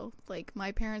Buc-ee's, though. Like,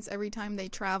 my parents, every time they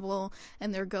travel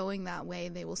and they're going that way,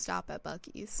 they will stop at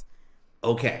Buc-ee's.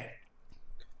 Okay.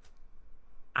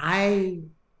 I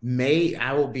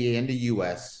will be in the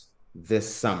U.S.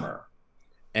 this summer,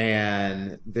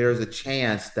 and there's a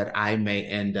chance that I may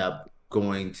end up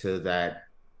going to that.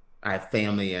 I have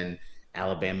family in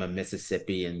Alabama,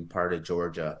 Mississippi, and part of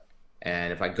Georgia.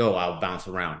 And if I go, I'll bounce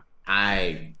around.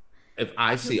 If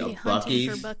I see a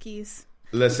Buc-ee's,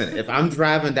 listen, if I'm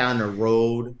driving down the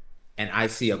road and I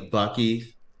see a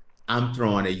Buc-ee's, I'm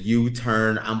throwing a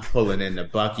U-turn. I'm pulling in the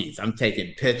Buc-ee's. I'm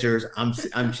taking pictures. I'm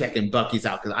checking Buc-ee's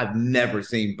out because I've never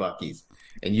seen Buc-ee's.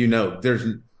 And you know, there's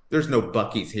no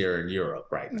Buc-ee's here in Europe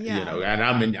right now. Yeah. You know, and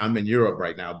I'm in Europe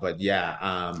right now. But yeah,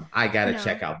 I gotta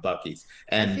check out Buc-ee's.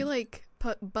 And I feel like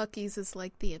Buc-ee's is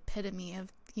like the epitome of,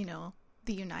 you know,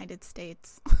 the United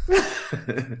States.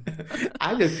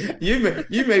 I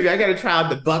gotta try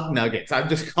out the Buck Nuggets. I'm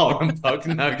just calling them Buck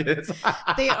Nuggets.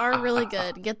 They are really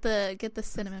good. Get the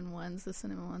cinnamon ones. The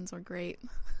cinnamon ones are great.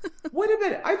 Wait a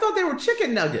minute. I thought they were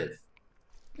chicken nuggets.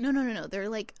 No. They're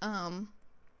like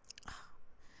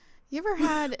you ever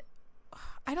had,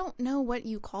 I don't know what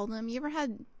you call them. You ever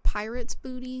had pirate's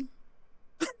booty?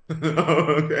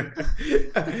 Okay.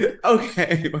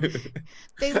 Okay.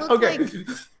 They look like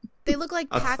They look like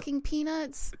I'll- packing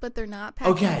peanuts, but they're not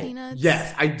packing Okay. peanuts.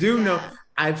 Yes, I do know. Yeah.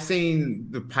 I've seen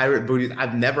the pirate booties.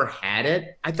 I've never had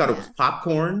it. I thought it was Yeah.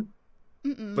 popcorn,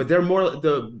 Mm-mm. but they're more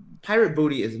the pirate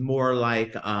booty is more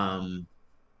like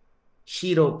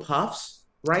Cheeto Puffs,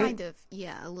 right? Kind of.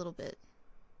 Yeah, a little bit.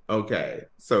 Okay.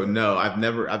 So no, I've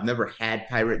never had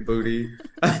pirate booty.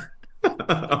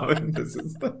 This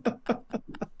is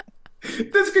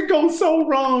this could go so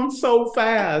wrong so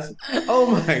fast.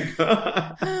 Oh my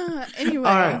God. All Anyway.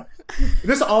 right.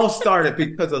 This all started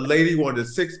because a lady wanted a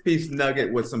six-piece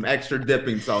nugget with some extra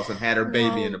dipping sauce and had her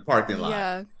baby in the Well, parking lot.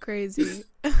 yeah, crazy.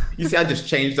 You see, I just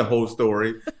changed the whole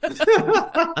story.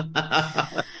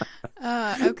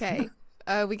 Okay.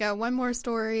 We got one more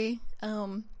story.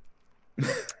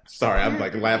 Sorry, I'm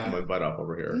like laughing my butt off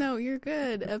over here. No, you're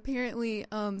good. Apparently,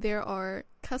 there are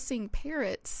cussing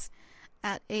parrots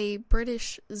at a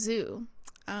British zoo.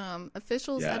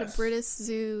 Officials at a Yes. British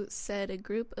zoo said a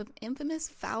group of infamous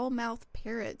foul-mouthed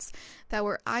parrots that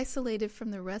were isolated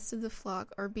from the rest of the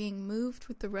flock are being moved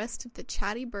with the rest of the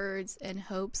chatty birds in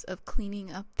hopes of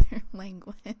cleaning up their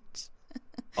language.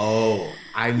 Oh,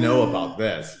 I know about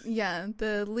this. Yeah,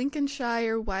 the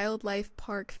Lincolnshire Wildlife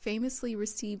Park famously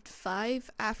received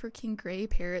 5 African grey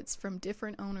parrots from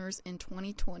different owners in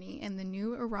 2020, and the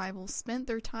new arrivals spent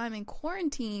their time in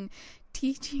quarantine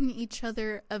teaching each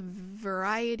other a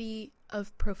variety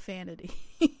of profanities.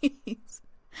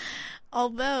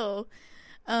 Although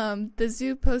the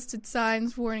zoo posted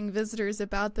signs warning visitors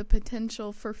about the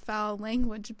potential for foul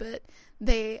language, but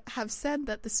they have said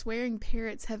that the swearing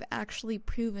parrots have actually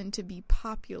proven to be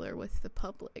popular with the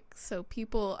public. So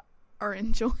people are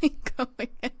enjoying going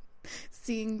and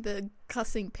seeing the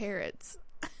cussing parrots.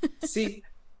 See,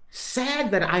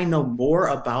 sad that I know more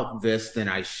about this than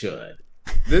I should.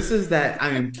 This is that I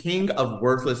am king of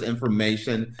worthless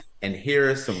information, and here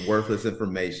is some worthless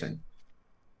information.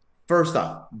 First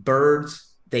off,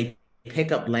 birds, they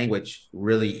pick up language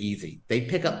really easy. They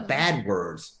pick up bad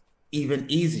words even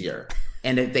easier.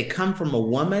 And if they come from a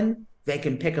woman, they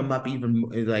can pick them up even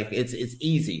like it's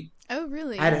easy. Oh,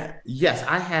 really? Yes,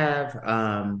 I have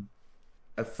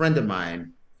a friend of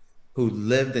mine who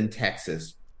lived in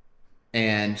Texas,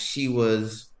 and she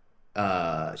was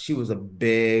a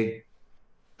big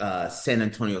San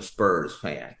Antonio Spurs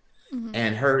fan. Mm-hmm.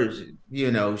 And her,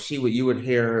 you would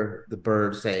hear the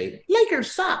bird say,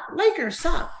 Lakers suck, Lakers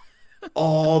suck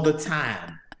all the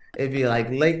time. It'd be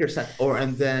like Lakers suck.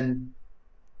 And then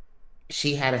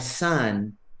she had a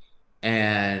son,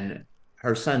 and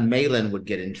her son Malin would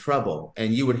get in trouble,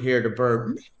 and you would hear the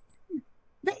bird,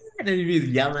 and he'd be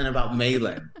yelling about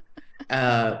Malin.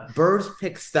 Birds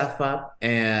pick stuff up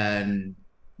and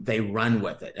they run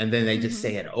with it, and then they just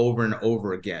say it over and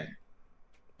over again.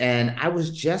 And I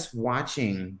was just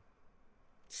watching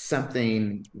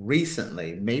something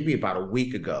recently, maybe about a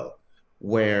week ago,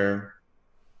 where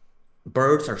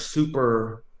birds are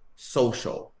super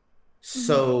social.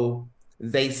 So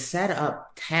they set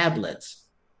up tablets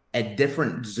at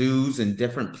different zoos and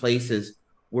different places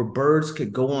where birds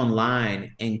could go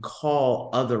online and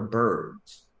call other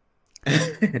birds.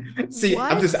 See,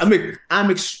 What?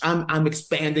 I'm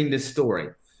expanding this story.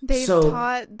 They've So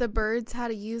taught the birds how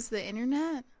to use the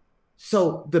internet?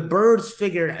 So the birds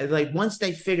figured, like, once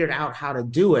they figured out how to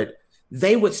do it,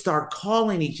 they would start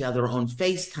calling each other on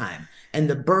FaceTime, and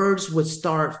the birds would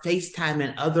start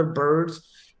FaceTiming other birds.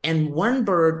 And one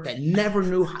bird that never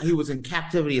knew how, he was in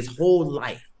captivity his whole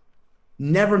life,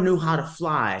 never knew how to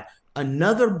fly.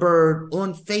 Another bird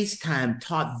on FaceTime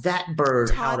taught that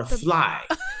bird how to fly.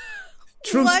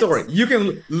 True What? story. You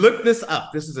can look this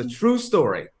up. This is a true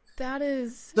story. That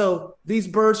is... So these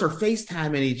birds are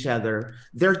FaceTiming each other.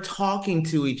 They're talking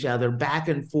to each other back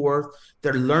and forth.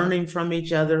 They're learning from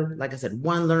each other. Like I said,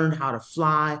 one learned how to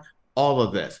fly, all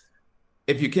of this.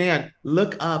 If you can,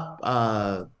 look up,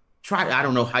 I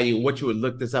don't know what you would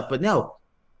look this up, but no.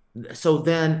 So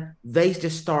then they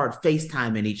just start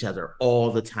FaceTiming each other all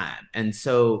the time. And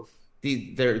so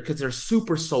because they're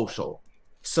super social.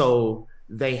 So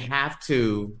they have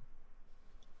to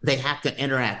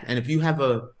interact. And if you have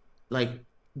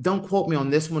don't quote me on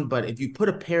this one, but if you put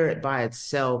a parrot by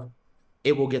itself,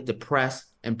 it will get depressed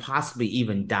and possibly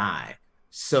even die.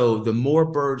 So the more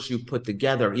birds you put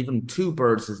together, even 2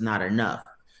 birds is not enough.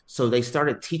 So they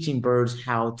started teaching birds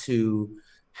how to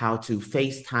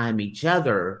FaceTime each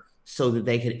other so that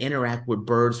they could interact with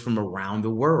birds from around the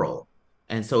world.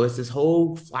 And so it's this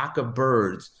whole flock of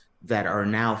birds that are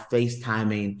now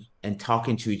FaceTiming and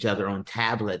talking to each other on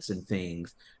tablets and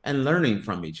things and learning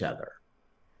from each other.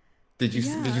 Did you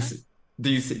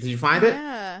find it?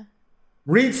 Yeah.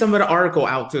 Read some of the article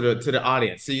out to the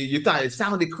audience. So you thought it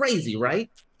sounded crazy, right?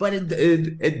 But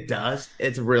it does.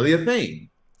 It's really a thing.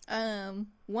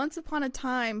 Once upon a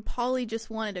time, Polly just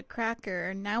wanted a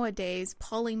cracker. Nowadays,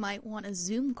 Polly might want a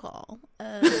Zoom call.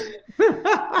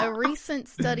 A recent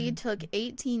study took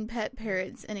 18 pet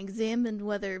parrots and examined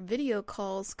whether video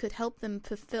calls could help them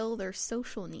fulfill their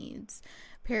social needs.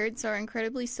 Parrots are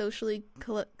incredibly socially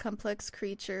complex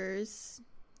creatures.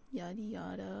 Yada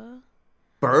yada.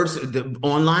 Birds, the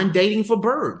online dating for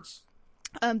birds.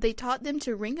 They taught them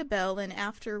to ring a bell, and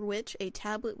after which a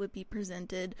tablet would be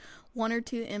presented. One or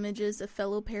two images of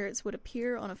fellow parrots would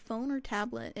appear on a phone or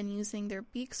tablet, and using their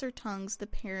beaks or tongues, the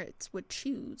parrots would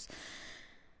choose.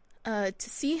 To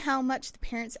see how much the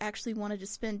parents actually wanted to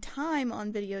spend time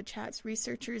on video chats,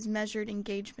 researchers measured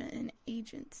engagement and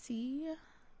agency.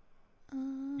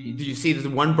 Do you see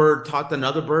that one bird taught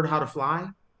another bird how to fly?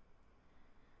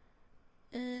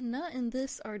 Not in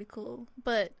this article,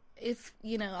 but if,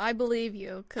 I believe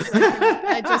you, because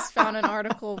I just found an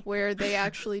article where they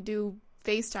actually do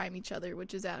FaceTime each other,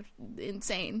 which is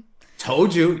insane.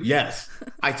 Told you, yes.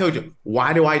 I told you.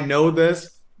 Why do I know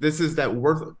this? This is that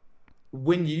worth.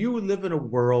 When you live in a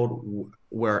world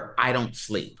where I don't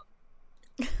sleep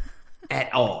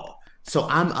at all, so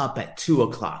I'm up at 2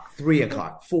 o'clock, 3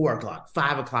 o'clock, 4 o'clock,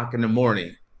 5 o'clock in the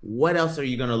morning. What else are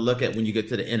you going to look at when you get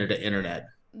to the end of the internet?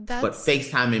 But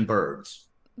FaceTiming birds.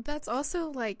 That's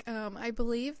also I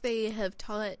believe they have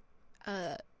taught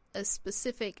a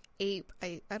specific ape,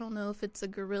 I don't know if it's a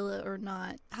gorilla or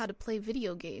not, how to play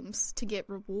video games to get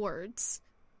rewards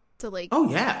to oh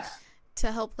yes,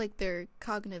 to help their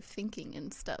cognitive thinking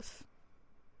and stuff.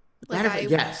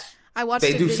 Yes, I watched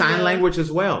they do sign language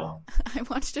as well. I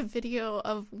watched a video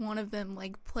of one of them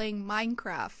playing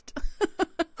Minecraft.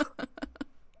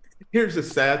 Here's the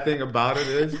sad thing about it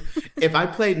is, if I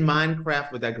played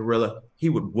Minecraft with that gorilla, he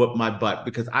would whoop my butt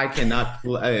because I cannot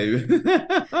play.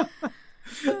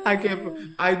 I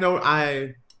can't.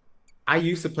 I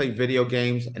used to play video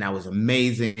games and I was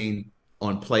amazing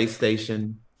on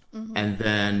PlayStation. Mm-hmm. And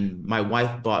then my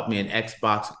wife bought me an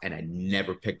Xbox and I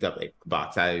never picked up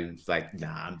Xbox. I was like,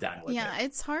 nah, I'm done with it. Yeah,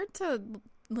 it's hard to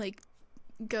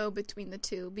go between the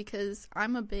two because I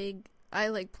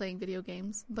like playing video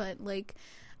games, but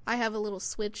I have a little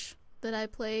Switch that I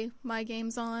play my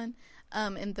games on,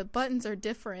 and the buttons are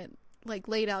different,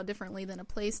 laid out differently than a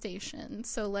PlayStation.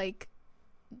 So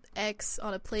X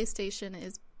on a PlayStation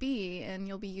is B, and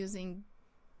you'll be using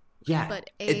but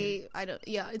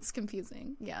it's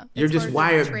confusing. Yeah, you're just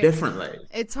wired differently.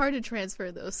 It's hard to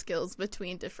transfer those skills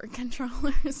between different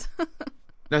controllers.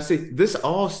 Now, see, this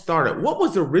all started. What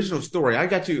was the original story? I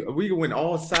got you. We went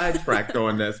all sidetracked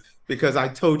on this because I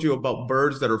told you about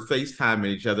birds that are FaceTiming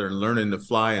each other and learning to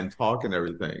fly and talk and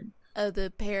everything.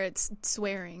 The parrots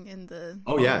swearing in the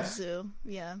zoo.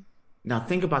 Yeah. Now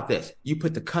think about this. You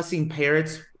put the cussing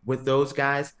parrots with those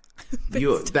guys.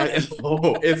 It's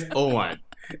on.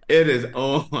 It is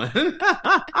on.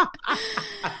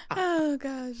 Oh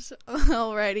gosh.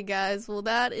 Alrighty, guys. Well,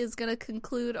 that is going to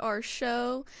conclude our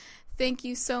show. Thank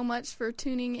you so much for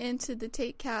tuning into the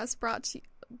Tatecast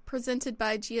presented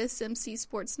by GSMC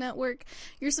Sports Network.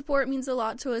 Your support means a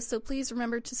lot to us, so please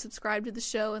remember to subscribe to the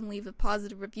show and leave a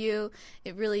positive review.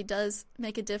 It really does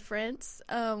make a difference.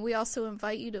 We also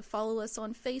invite you to follow us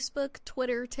on Facebook,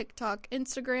 Twitter, TikTok,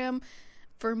 Instagram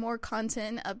for more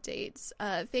content and updates.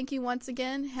 Thank you once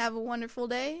again. Have a wonderful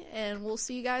day, and we'll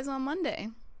see you guys on Monday.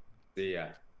 See ya.